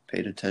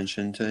paid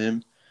attention to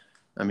him.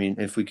 I mean,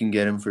 if we can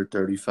get him for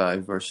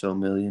 35 or so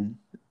million,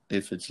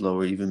 if it's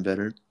lower, even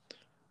better.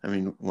 I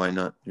mean, why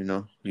not? You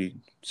know, he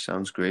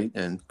sounds great,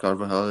 and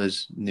Carvajal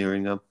is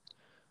nearing up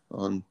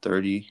on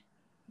 30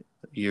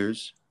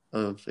 years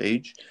of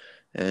age,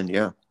 and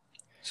yeah,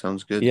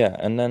 sounds good. Yeah,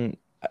 and then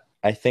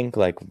I think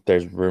like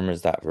there's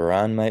rumors that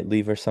Varane might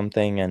leave or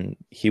something, and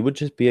he would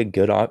just be a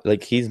good op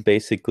like he's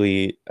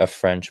basically a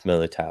French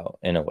Militao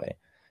in a way,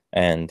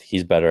 and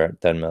he's better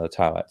than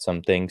Militao at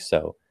some things.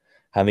 So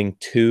having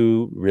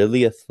two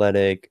really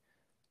athletic,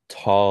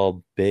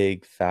 tall,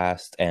 big,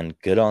 fast, and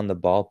good on the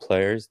ball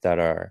players that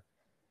are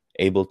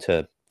able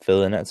to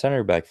fill in at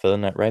center back, fill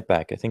in at right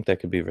back, I think that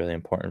could be really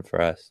important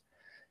for us.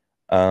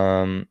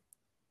 Um,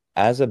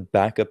 as a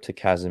backup to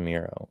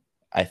Casemiro,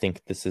 I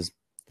think this is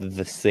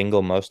the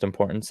single most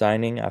important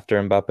signing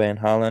after Mbappe and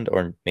Haaland,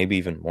 or maybe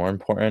even more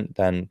important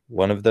than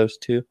one of those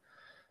two.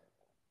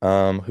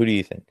 Who do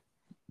you think?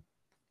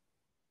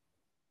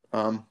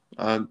 Um,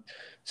 um,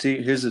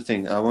 See, here's the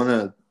thing. I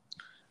wanna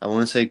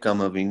say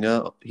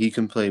Camavinga. He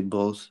can play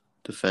both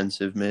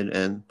defensive mid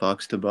and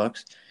box to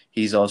box.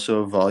 He's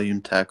also a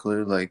volume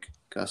tackler like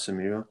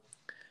Casemiro.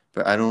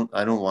 But I don't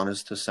want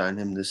us to sign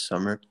him this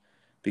summer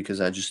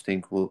because I just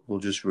think we'll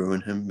just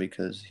ruin him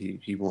because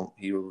he will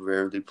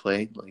rarely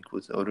play like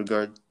with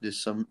Odegaard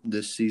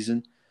this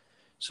season.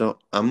 So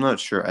I'm not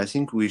sure. I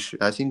think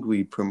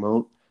we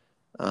promote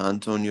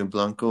Antonio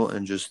Blanco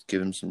and just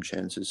give him some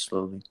chances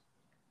slowly.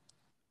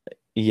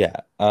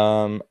 Yeah.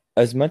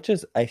 As much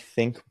as I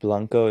think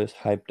Blanco is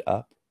hyped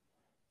up,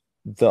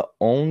 the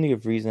only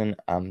reason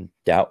I'm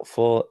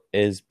doubtful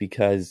is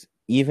because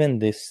even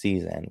this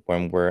season,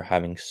 when we're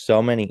having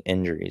so many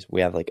injuries,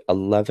 we have like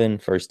 11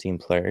 first team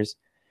players.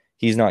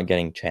 he's not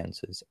getting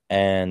chances.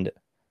 And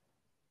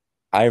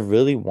I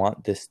really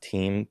want this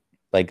team,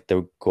 like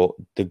the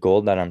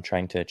goal that I'm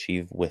trying to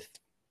achieve with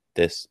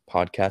this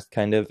podcast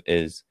kind of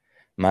is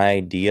my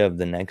idea of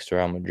the next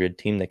Real Madrid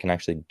team that can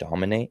actually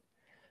dominate.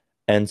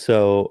 And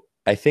so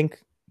I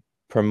think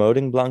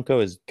promoting Blanco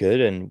is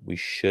good, and we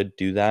should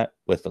do that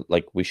with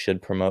like we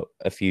should promote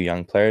a few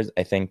young players.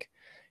 I think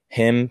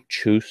him,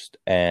 Chust,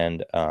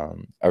 and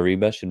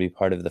Ariba should be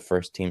part of the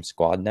first team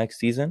squad next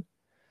season,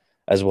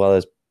 as well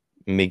as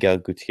Miguel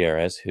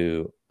Gutierrez,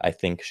 who I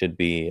think should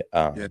be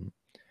Yeah.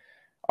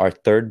 our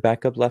third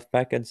backup left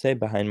back, I'd say,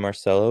 behind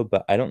Marcelo,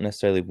 but I don't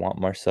necessarily want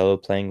Marcelo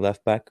playing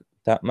left back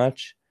that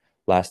much.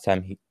 Last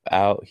time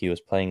he was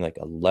playing like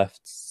a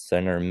left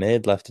center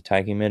mid, left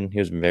attacking mid, and he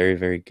was very,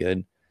 very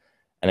good.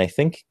 And I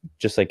think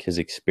just like his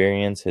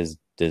experience, his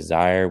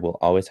desire will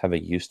always have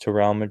a use to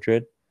Real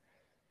Madrid.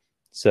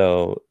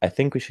 So I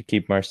think we should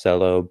keep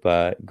Marcelo,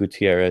 but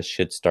Gutierrez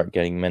should start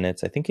getting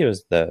minutes. I think he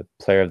was the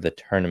player of the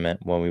tournament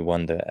when we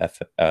won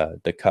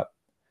the cup,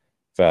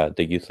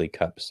 the Youth League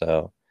Cup.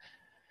 So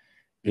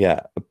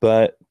yeah,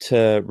 but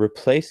to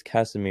replace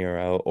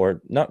Casemiro,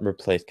 or not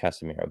replace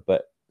Casemiro,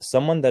 but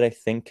someone that I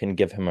think can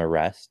give him a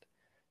rest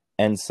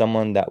and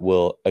someone that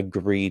will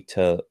agree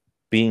to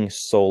being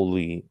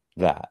solely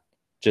that.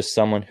 Just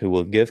someone who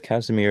will give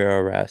Casemiro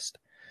a rest.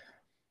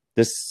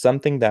 This is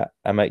something that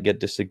I might get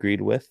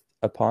disagreed with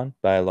upon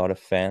by a lot of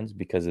fans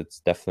because it's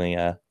definitely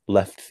a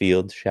left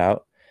field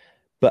shout.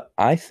 But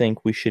I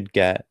think we should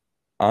get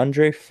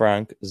Andre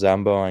Frank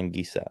Zambo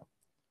Anguissa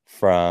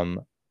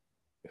from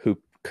who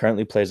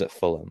currently plays at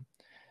Fulham.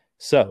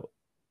 So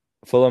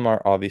Fulham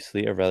are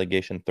obviously a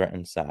relegation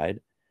threatened side,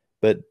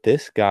 but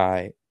this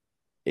guy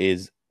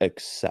is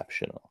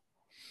exceptional.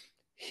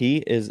 He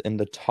is in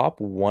the top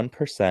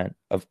 1%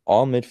 of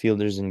all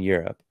midfielders in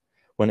Europe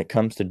when it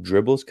comes to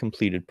dribbles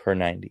completed per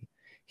 90.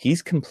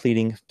 He's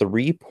completing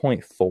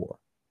 3.4.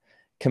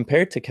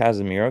 Compared to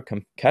Casemiro,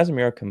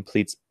 Casemiro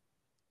completes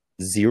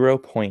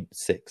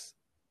 0.6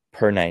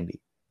 per 90.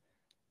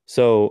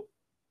 So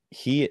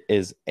he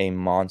is a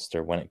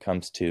monster when it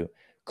comes to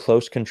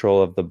close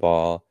control of the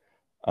ball,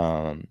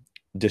 um,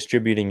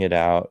 distributing it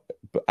out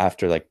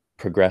after like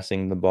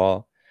progressing the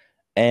ball.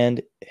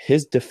 And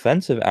his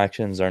defensive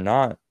actions are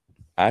not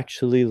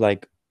actually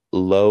like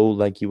low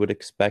like you would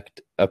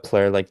expect a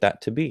player like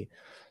that to be.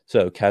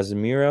 So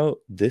Casemiro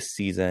this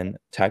season,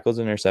 tackles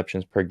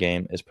interceptions per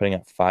game is putting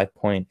up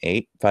 5.8,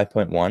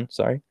 5.1,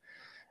 sorry.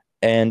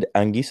 And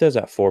Anguissa is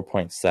at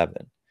 4.7.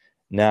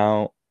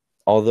 Now,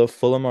 although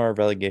Fulham are a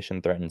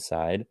relegation threatened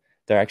side,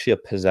 they're actually a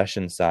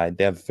possession side.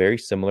 They have very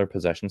similar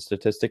possession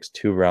statistics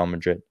to Real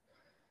Madrid.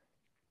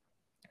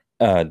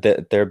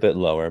 They're a bit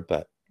lower,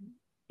 but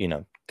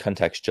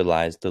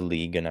contextualize the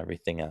league and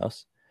everything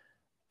else.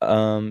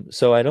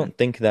 So I don't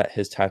think that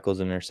his tackles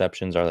and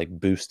interceptions are like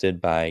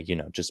boosted by,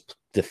 just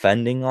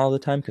defending all the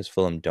time because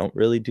Fulham don't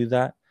really do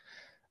that.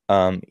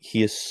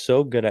 He is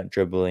so good at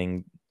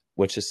dribbling,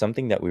 which is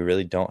something that we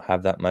really don't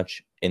have that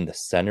much in the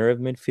center of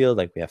midfield.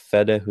 Like we have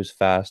Fede, who's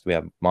fast. We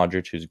have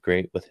Modric, who's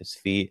great with his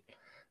feet.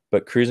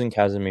 But Cruz and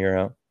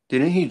Casemiro,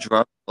 Didn't he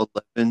drop 11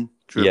 yeah,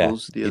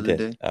 dribbles the he other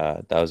did. day?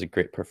 That was a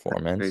great That's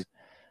performance. crazy.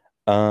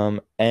 Yeah.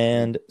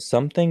 And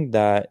something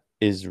that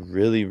is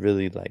really,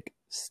 really like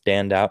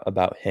stand out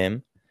about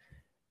him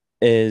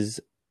is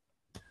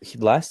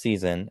last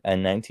season at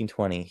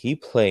 1920, he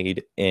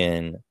played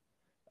in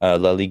La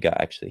Liga,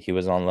 actually. He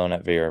was on loan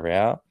at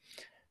Villarreal,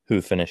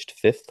 who finished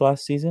fifth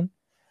last season.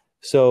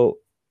 So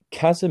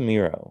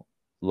Casemiro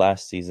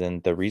last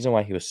season, the reason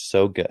why he was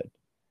so good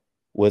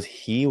was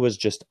he was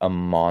just a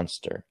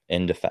monster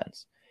in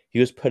defense. He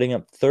was putting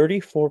up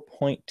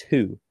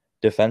 34.2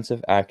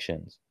 defensive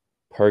actions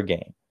per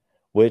game,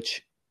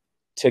 which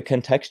to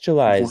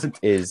contextualize What?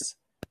 is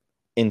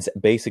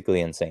basically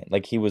insane.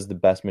 Like he was the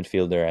best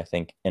midfielder, I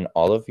think, in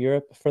all of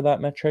Europe for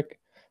that metric.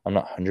 I'm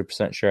not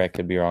 100% sure. I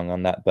could be wrong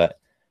on that, but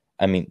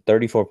I mean,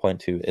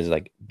 34.2 is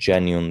like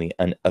genuinely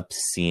an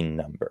obscene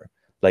number.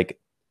 Like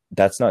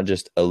that's not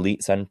just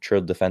elite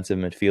central defensive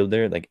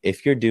midfielder. Like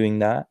if you're doing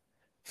that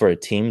for a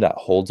team that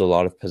holds a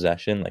lot of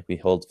possession, like we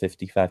hold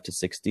 55 to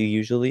 60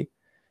 usually,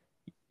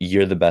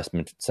 you're the best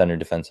center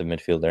defensive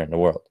midfielder in the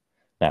world.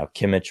 Now,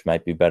 Kimmich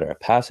might be better at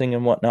passing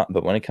and whatnot,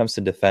 but when it comes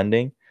to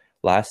defending,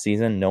 last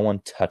season, no one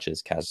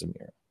touches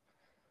Casemiro.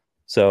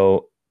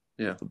 So,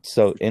 Yeah.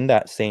 so in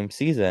that same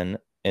season,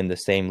 in the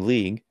same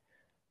league,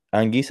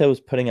 Anguissa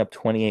was putting up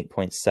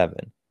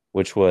 28.7,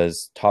 which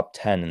was top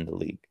 10 in the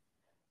league.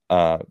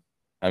 Uh,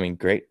 I mean,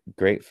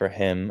 great for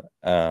him,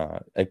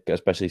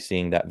 especially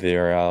seeing that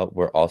Villarreal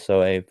were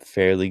also a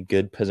fairly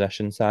good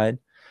possession side.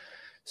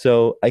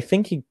 So I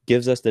think he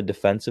gives us the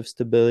defensive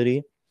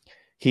stability.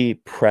 He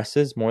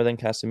presses more than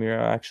Casemiro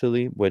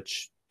actually,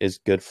 which is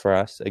good for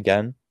us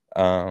again.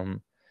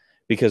 Um,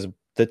 because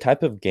the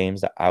type of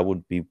games that I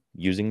would be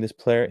using this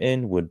player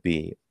in would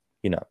be,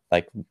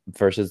 like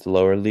versus the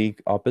lower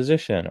league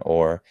opposition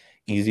or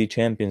easy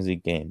Champions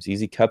League games,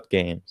 easy cup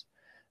games.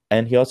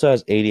 And he also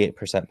has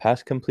 88%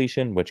 pass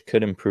completion, which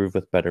could improve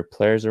with better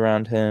players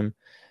around him.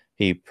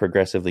 He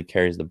progressively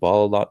carries the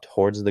ball a lot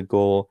towards the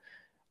goal.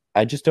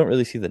 I just don't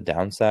really see the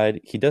downside.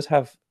 He does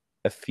have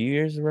a few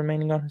years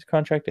remaining on his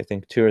contract, I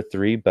think 2 or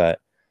 3, but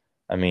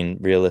I mean,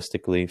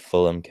 realistically,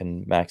 Fulham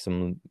can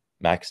maximum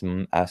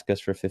ask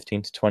us for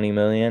 15 to 20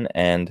 million.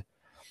 And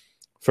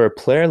for a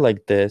player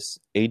like this,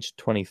 age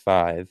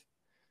 25,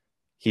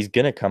 he's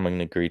gonna come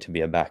and agree to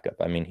be a backup.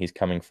 I mean, he's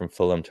coming from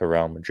Fulham to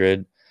Real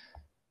Madrid.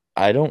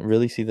 I don't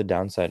really see the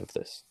downside of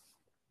this.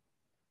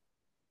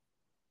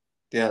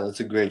 Yeah, that's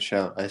a great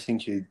shout. I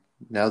think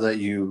now that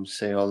you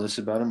say all this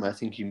about him, I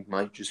think he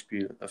might just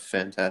be a Yeah,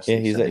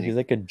 fantastic he's signing.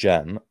 like a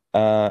gem.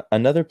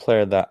 Another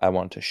player that I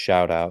want to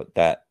shout out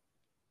that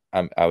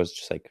I was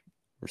just like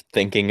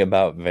thinking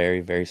about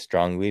very, very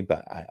strongly,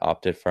 but I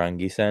opted for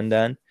Anguissa and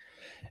then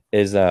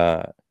is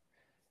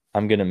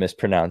I'm gonna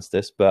mispronounce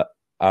this, but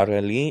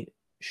Aureli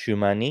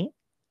Choumani.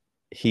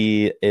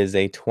 He is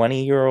a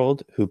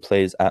 20-year-old who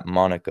plays at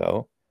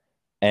Monaco,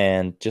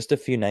 and just a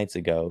few nights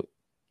ago,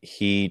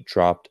 he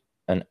dropped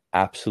an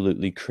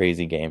absolutely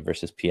crazy game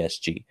versus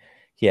PSG.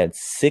 He had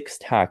 6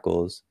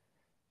 tackles,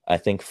 I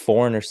think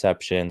 4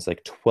 interceptions,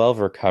 like 12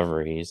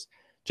 recoveries,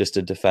 just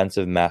a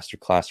defensive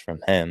masterclass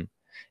from him.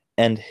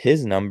 And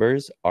his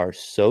numbers are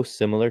so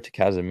similar to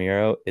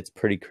Casemiro, it's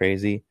pretty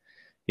crazy.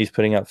 He's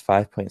putting up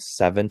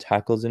 5.7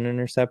 tackles and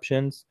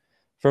interceptions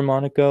for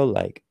Monaco,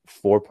 like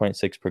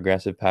 4.6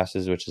 progressive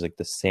passes, which is like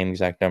the same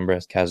exact number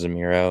as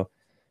Casemiro.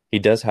 He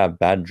does have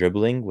bad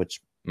dribbling, which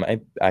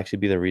might actually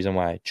be the reason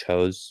why I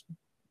chose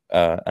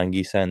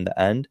Anguissa in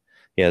the end.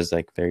 He has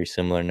like very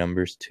similar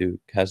numbers to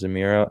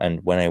Casemiro,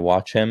 and when I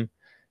watch him,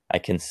 I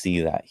can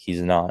see that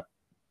he's not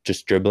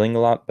just dribbling a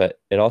lot, but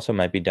it also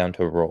might be down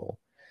to role.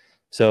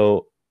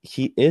 So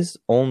he is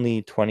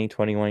only 20,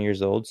 21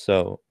 years old.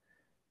 So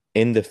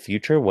in the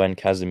future, when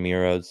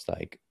Casemiro's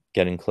like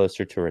getting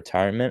closer to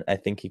retirement, I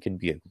think he could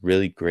be a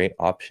really great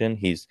option.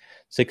 He's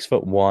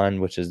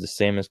 6'1", which is the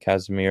same as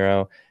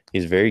Casemiro.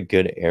 He's very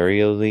good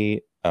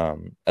aerially,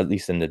 at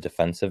least in the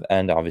defensive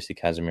end. Obviously,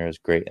 Casemiro is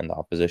great in the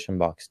opposition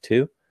box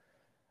too.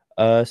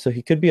 So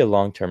he could be a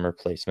long-term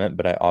replacement,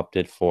 but I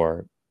opted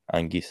for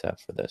Anguissa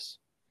for this.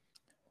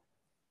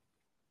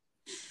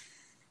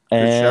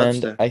 Good shouts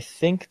And there. I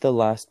think the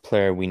last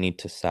player we need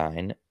to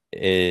sign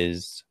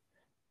is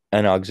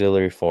an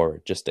auxiliary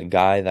forward, just a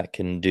guy that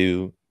can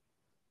do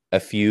a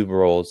few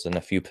roles in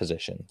a few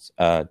positions.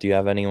 Do you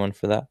have anyone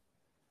for that?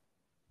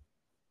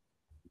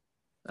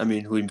 I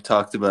mean, we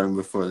talked about him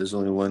before. There's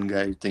only one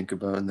guy you think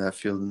about in that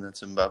field, and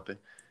that's Mbappe.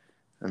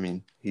 I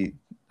mean, he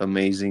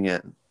amazing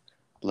at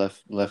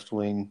left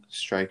wing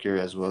striker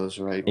as well as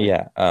right wing.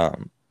 Yeah,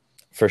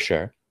 for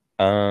sure.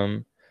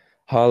 Um,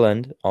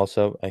 Holland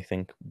also, I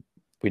think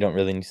we don't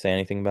really need to say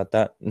anything about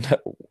that.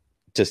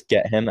 Just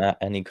get him at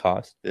any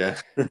cost. Yeah.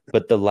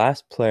 But the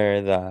last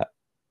player that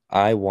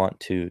I want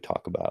to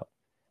talk about,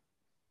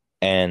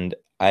 and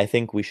I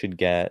think we should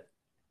get,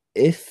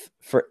 if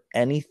for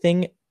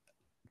anything,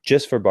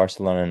 just for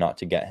Barcelona not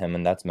to get him,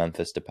 and that's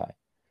Memphis Depay.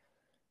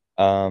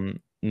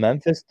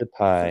 Memphis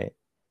Depay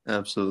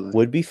Absolutely.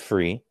 would be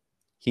free.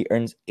 He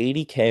earns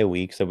 80K a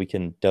week, so we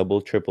can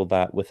double, triple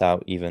that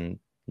without even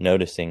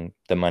noticing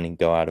the money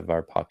go out of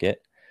our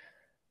pocket.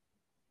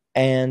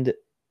 And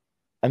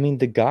I mean,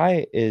 the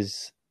guy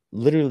is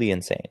literally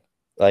insane.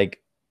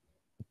 Like,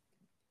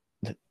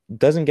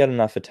 doesn't get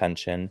enough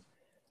attention.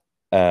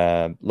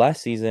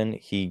 Last season,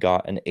 he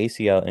got an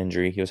ACL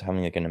injury. He was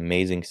having like an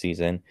amazing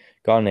season.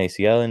 Got an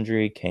ACL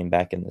injury, came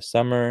back in the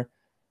summer,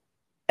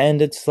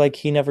 and it's like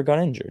he never got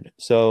injured.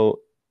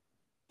 So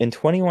in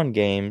 21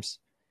 games,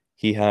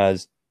 he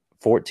has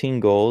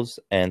 14 goals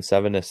and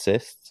 7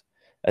 assists.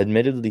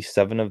 Admittedly,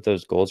 7 of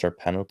those goals are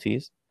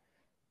penalties,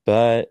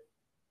 but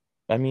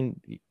I mean,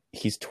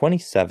 he's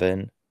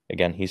 27.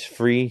 Again, he's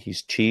free,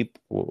 he's cheap.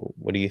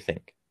 What do you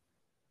think?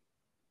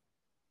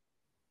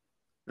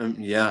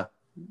 Yeah,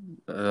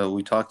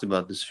 we talked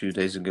about this a few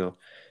days ago,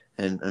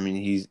 and I mean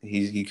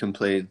he can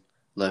play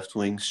left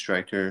wing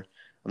striker.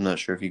 I'm not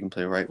sure if he can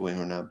play right wing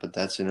or not, but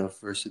that's enough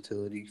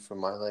versatility for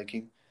my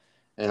liking.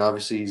 And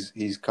obviously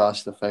he's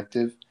cost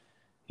effective.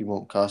 He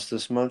won't cost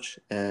us much,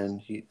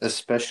 and he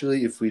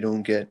especially if we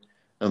don't get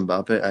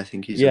Mbappe, I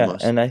think he's a Yeah,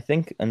 must. and I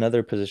think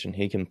another position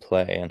he can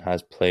play and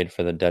has played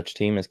for the Dutch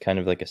team is kind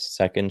of like a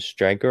second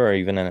striker or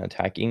even an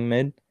attacking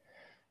mid.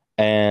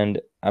 And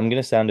I'm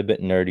gonna sound a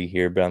bit nerdy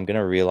here, but I'm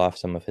gonna reel off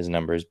some of his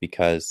numbers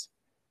because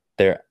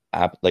they're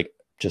like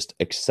just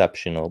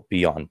exceptional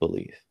beyond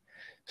belief.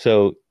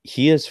 So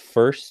he is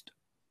first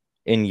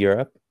in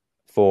Europe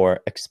for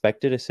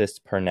expected assists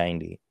per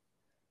 90,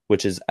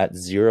 which is at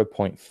zero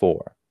point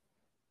 0.4.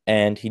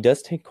 And he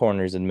does take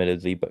corners,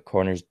 admittedly, but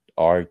corners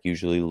are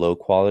usually low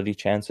quality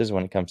chances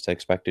when it comes to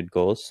expected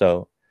goals.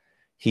 So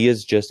he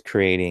is just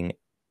creating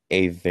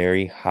a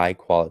very high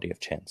quality of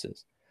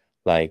chances.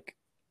 Like,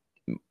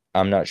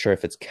 I'm not sure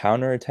if it's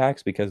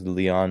counterattacks because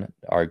Lyon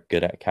are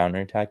good at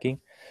counterattacking,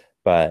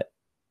 but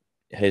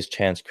his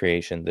chance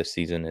creation this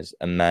season is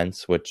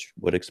immense, which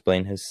would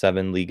explain his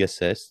 7 league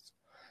assists.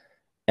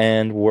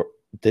 And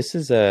this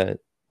is a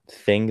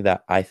thing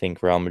that I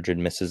think Real Madrid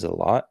misses a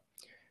lot.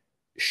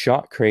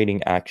 shot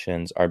creating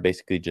actions are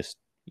basically just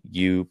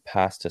you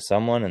pass to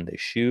someone and they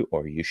shoot,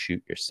 or you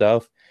shoot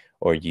yourself,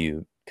 or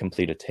you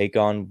complete a take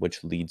on,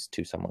 which leads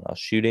to someone else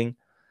shooting.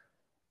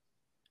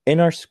 In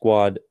our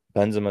squad,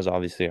 Benzema is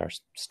obviously our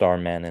star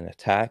man in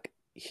attack.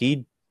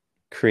 He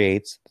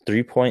creates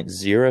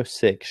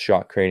 3.06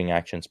 shot creating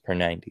actions per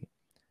 90.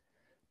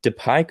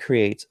 Depay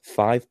creates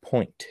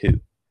 5.2.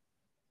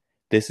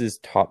 This is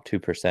top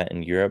 2%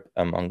 in Europe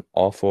among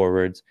all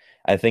forwards.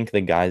 I think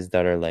the guys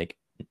that are like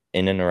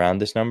in and around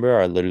this number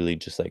are literally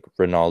just like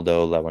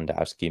Ronaldo,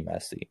 Lewandowski,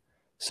 Messi.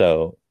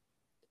 So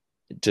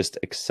just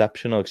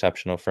exceptional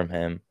from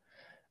him.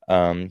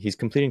 He's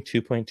completing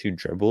 2.2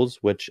 dribbles,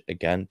 which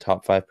again,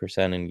 top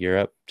 5% in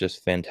Europe,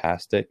 just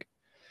fantastic.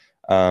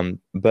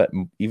 But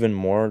even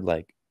more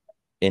like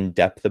in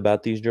depth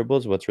about these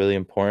dribbles, what's really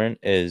important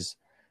is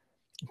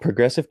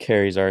progressive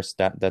carries are a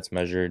stat that's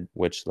measured,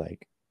 which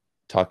like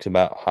talks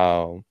about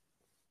how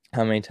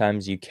many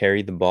times you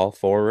carry the ball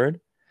forward,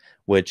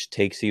 which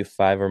takes you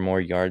 5 or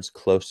more yards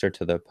closer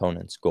to the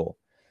opponent's goal.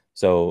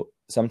 So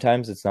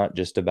sometimes it's not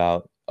just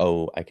about,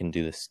 oh, I can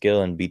do the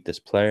skill and beat this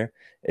player.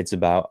 It's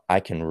about I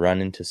can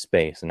run into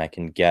space and I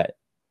can get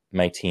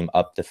my team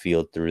up the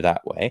field through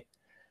that way.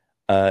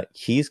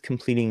 He's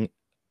completing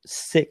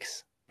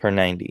 6 per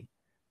 90.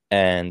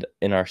 And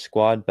in our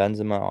squad,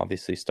 Benzema,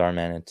 obviously star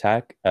man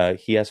attack,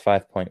 he has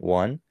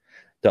 5.1.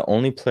 The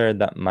only player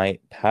that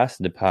might pass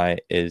Depay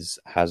is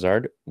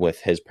Hazard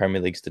with his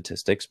Premier League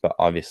statistics, but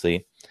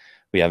obviously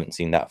we haven't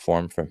seen that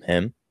form from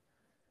him.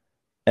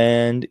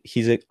 And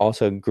he's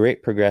also a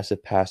great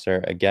progressive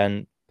passer.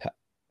 Again,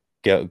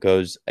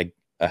 goes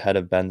ahead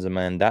of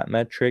Benzema in that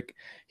metric.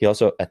 He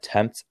also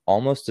attempts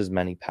almost as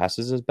many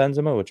passes as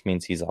Benzema, which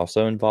means he's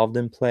also involved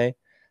in play.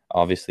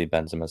 Obviously,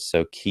 Benzema is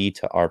so key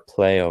to our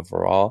play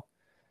overall.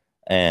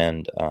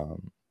 And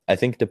I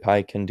think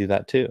Depay can do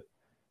that too.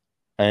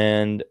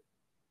 And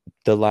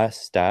the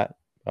last stat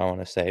I want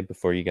to say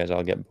before you guys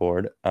all get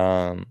bored,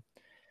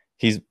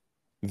 he's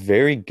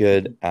very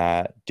good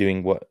at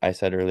doing what I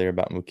said earlier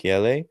about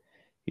Mukiele.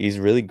 He's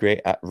really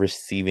great at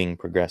receiving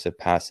progressive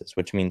passes,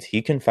 which means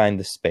he can find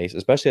the space,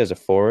 especially as a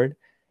forward.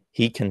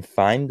 He can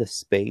find the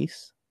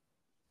space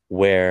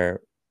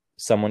where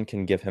someone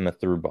can give him a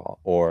through ball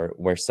or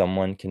where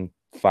someone can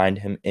find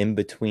him in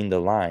between the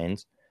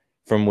lines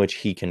from which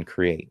he can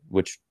create,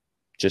 which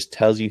just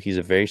tells you he's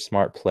a very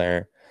smart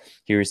player.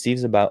 He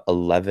receives about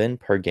 11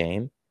 per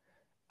game,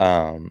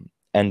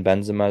 and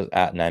Benzema's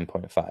at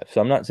 9.5.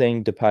 So I'm not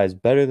saying Depay is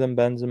better than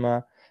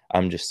Benzema.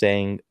 I'm just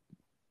saying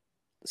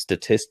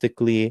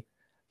statistically,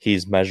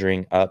 he's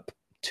measuring up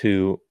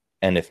to,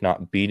 and if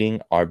not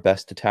beating, our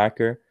best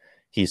attacker.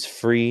 He's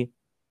free,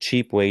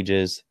 cheap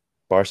wages.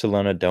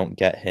 Barcelona don't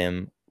get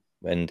him,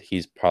 and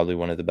he's probably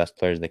one of the best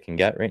players they can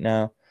get right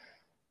now.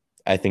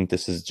 I think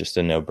this is just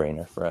a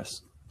no-brainer for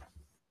us.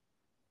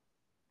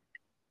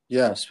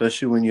 Yeah,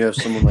 especially when you have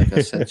someone like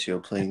Asensio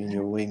playing in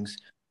your wings.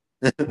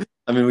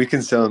 I mean, we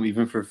can sell him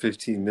even for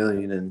 15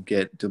 million and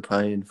get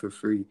Depay in for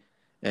free,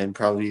 and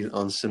probably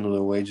on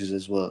similar wages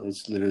as well.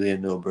 It's literally a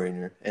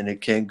no-brainer, and it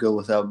can't go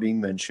without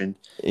being mentioned.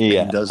 And he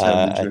Yeah, does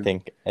have the I drip.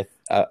 think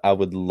I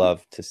would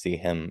love to see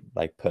him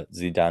like put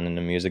Zidane in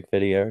a music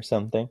video or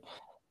something.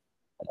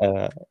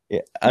 Uh,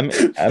 yeah, I mean,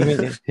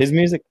 his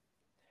music.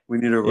 We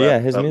need to Yeah,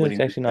 rap his about music's winning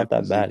the actually not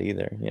that Champions League.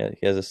 bad either. Yeah,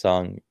 he has a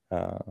song.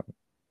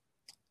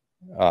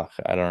 Oh,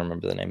 I don't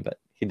remember the name, but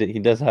he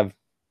does have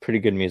pretty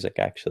good music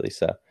actually.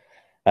 So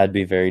I'd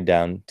be very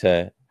down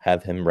to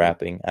have him Yeah.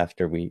 rapping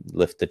after we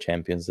lift the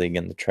Champions League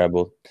and the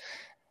treble.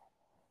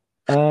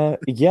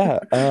 Yeah.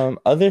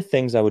 Other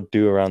things I would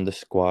do around the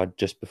squad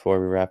just before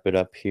we wrap it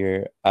up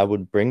here, I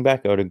would bring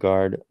back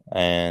Odegaard,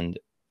 and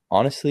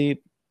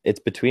honestly, it's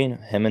between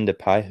him and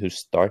Depay who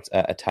starts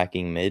at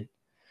attacking mid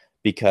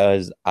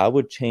because I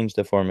would change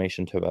the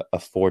formation to a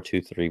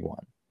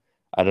 4-2-3-1.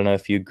 I don't know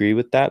if you agree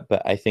with that,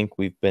 but I think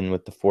we've been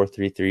with the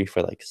 4-3-3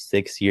 for like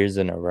 6 years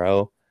in a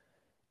row.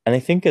 And I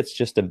think it's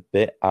just a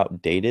bit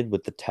outdated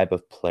with the type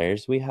of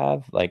players we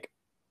have. Like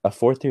a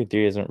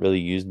 4-3-3 isn't really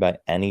used by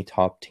any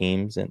top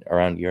teams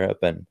around Europe,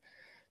 and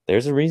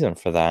there's a reason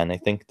for that. And I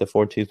think the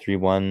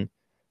 4-2-3-1,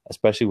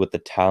 especially with the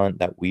talent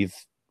that we've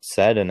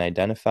said and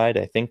identified,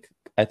 I think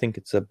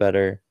it's a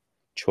better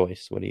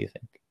choice. What do you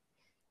think?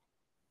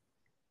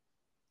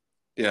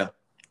 Yeah.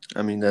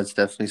 I mean, that's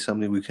definitely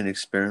something we can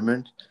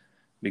experiment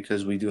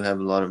because we do have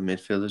a lot of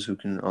midfielders who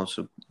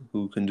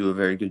can do a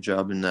very good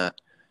job in that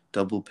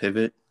double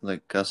pivot,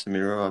 like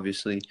Casemiro,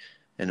 obviously,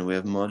 and we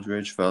have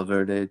Modric,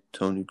 Valverde,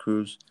 Tony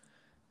Cruz,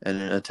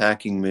 and in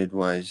attacking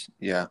mid-wise,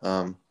 yeah,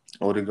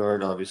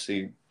 Odegaard,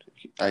 obviously,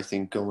 I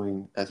think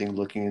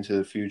looking into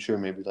the future,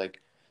 maybe like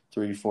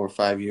 3, 4,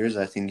 5 years,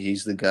 I think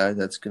he's the guy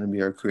that's going to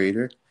be our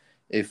creator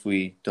if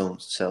we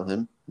don't sell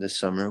him this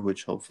summer,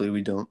 which hopefully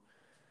we don't.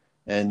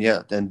 And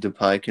yeah, then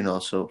Depay can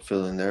also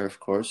fill in there,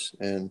 of course,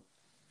 and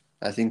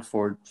I think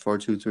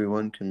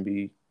 4-2-3-1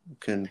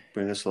 can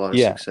bring us a lot of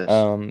Yeah,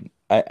 success.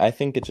 I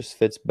think it just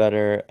fits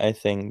better. I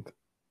think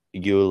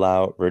you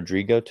allow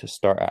Rodrigo to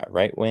start at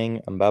right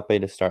wing, Mbappe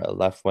to start at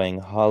left wing,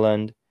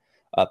 Holland.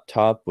 up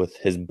top with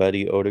his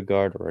buddy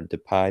Odegaard or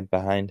Depay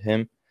behind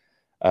him.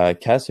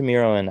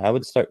 Casemiro, and I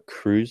would start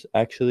Cruz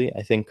actually.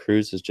 I think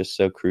Cruz is just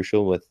so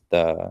crucial with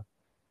the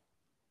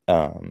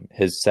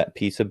his set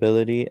piece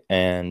ability,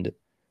 and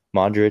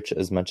Modric,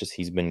 as much as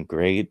he's been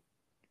great,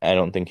 I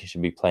don't think he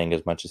should be playing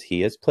as much as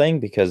he is playing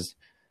because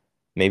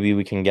maybe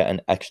we can get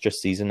an extra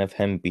season of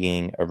him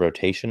being a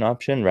rotation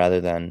option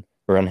rather than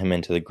run him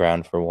into the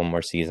ground for one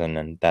more season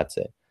and that's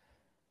it.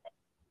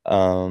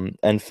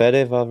 And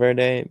Fede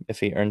Valverde, if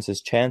he earns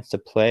his chance to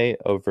play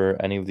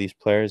over any of these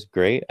players,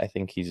 great. I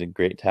think he's a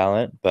great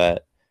talent,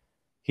 but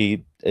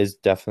he is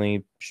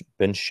definitely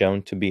been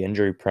shown to be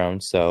injury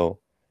prone. So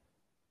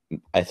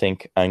I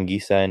think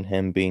Anguissa and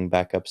him being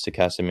backups to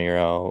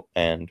Casemiro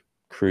and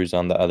Cruz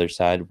on the other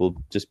side will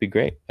just be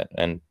great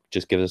and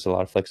just gives us a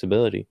lot of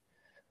flexibility.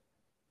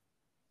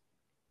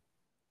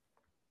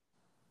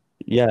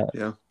 Yeah.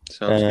 Yeah,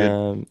 sounds good.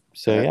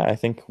 So Uh, yeah, I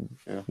think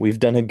yeah, we've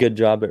done a good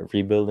job at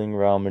rebuilding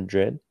Real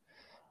Madrid.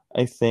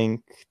 I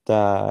think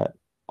that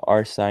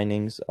our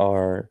signings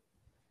are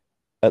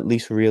at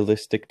least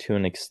realistic to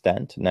an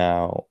extent.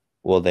 Now,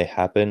 will they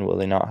happen? Will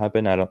they not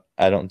happen?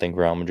 I don't think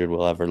Real Madrid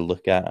will ever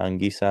look at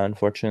Anguissa,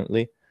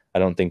 unfortunately. I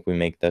don't think we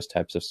make those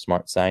types of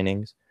smart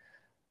signings.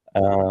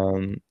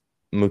 Um,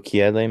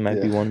 Mukiele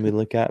might be yeah, one we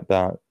look at,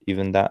 but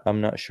even that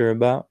I'm not sure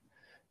about.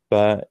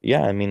 But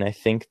yeah, I mean, I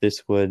think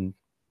this would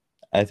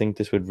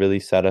really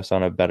set us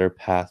on a better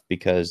path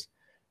because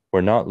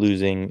we're not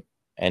losing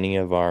any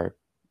of our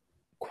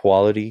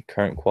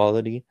current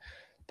quality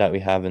that we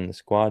have in the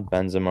squad,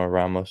 Benzema,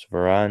 Ramos,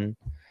 Varane,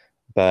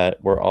 but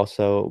we're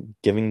also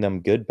giving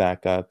them good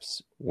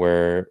backups.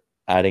 We're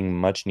adding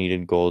much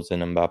needed goals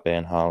in Mbappe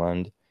and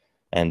Haaland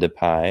and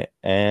Depay.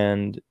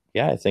 And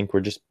yeah, I think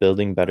we're just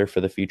building better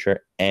for the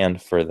future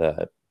and for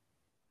the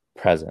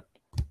present.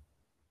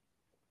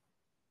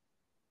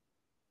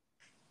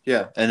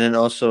 yeah. And then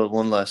also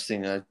one last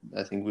thing, I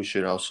think we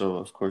should also,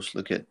 of course,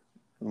 look at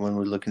when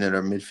we're looking at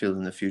our midfield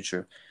in the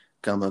future,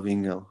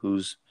 Camavinga,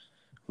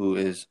 who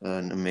is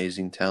an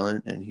amazing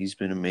talent, and he's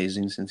been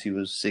amazing since he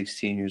was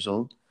 16 years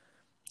old.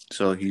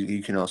 So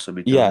he can also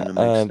be thrown Yeah, in the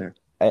mix there.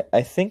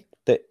 I think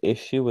the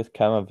issue with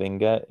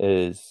Camavinga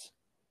is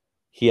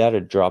he had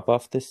a drop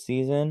off this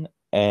season,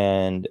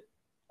 and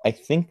I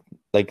think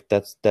like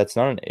that's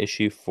not an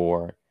issue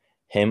for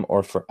him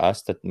or for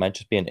us. That might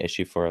just be an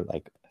issue for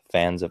like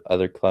fans of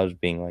other clubs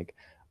being like,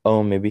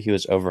 oh, maybe he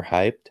was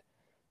overhyped.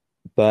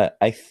 But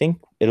I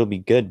think it'll be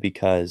good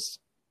because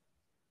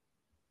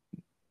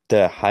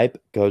the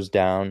hype goes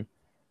down,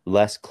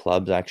 less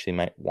clubs actually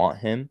might want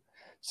him.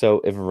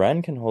 So if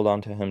Ren can hold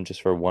on to him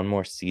just for one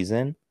more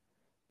season,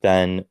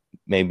 then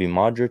maybe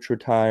Modric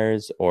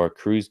retires or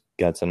Cruz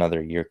gets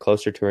another year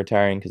closer to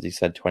retiring because he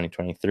said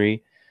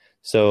 2023.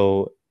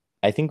 So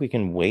I think we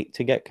can wait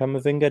to get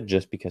Camavinga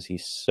just because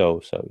he's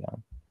so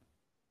young.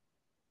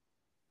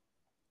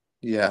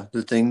 Yeah,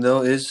 the thing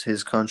though is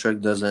his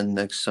contract does end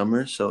next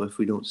summer, so if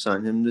we don't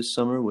sign him this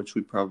summer, which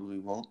we probably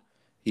won't,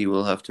 he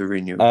will have to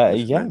renew with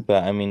Yeah, Rennes.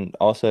 but I mean,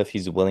 also if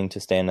he's willing to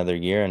stay another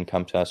year and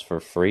come to us for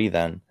free,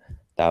 then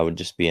that would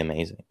just be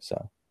amazing.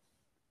 So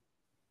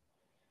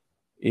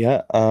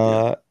yeah,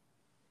 Yeah,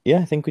 yeah,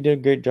 I think we did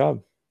a great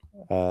job.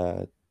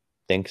 Uh,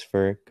 thanks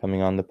for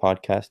coming on the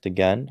podcast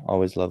again.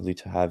 Always lovely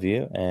to have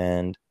you.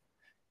 And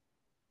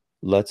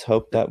let's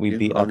hope thank that we you.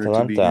 beat Honored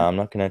to be Atalanta. here. I'm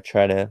not going to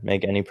try to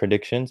make any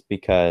predictions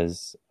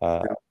because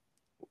Yeah,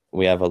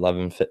 we have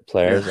 11 fit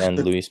yeah. players and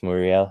Luis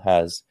Muriel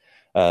has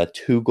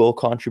 2 goal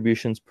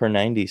contributions per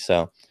 90.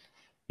 So,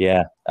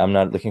 yeah, I'm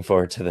not looking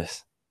forward to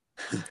this.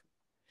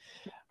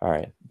 All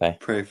right, bye.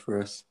 Pray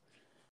for us.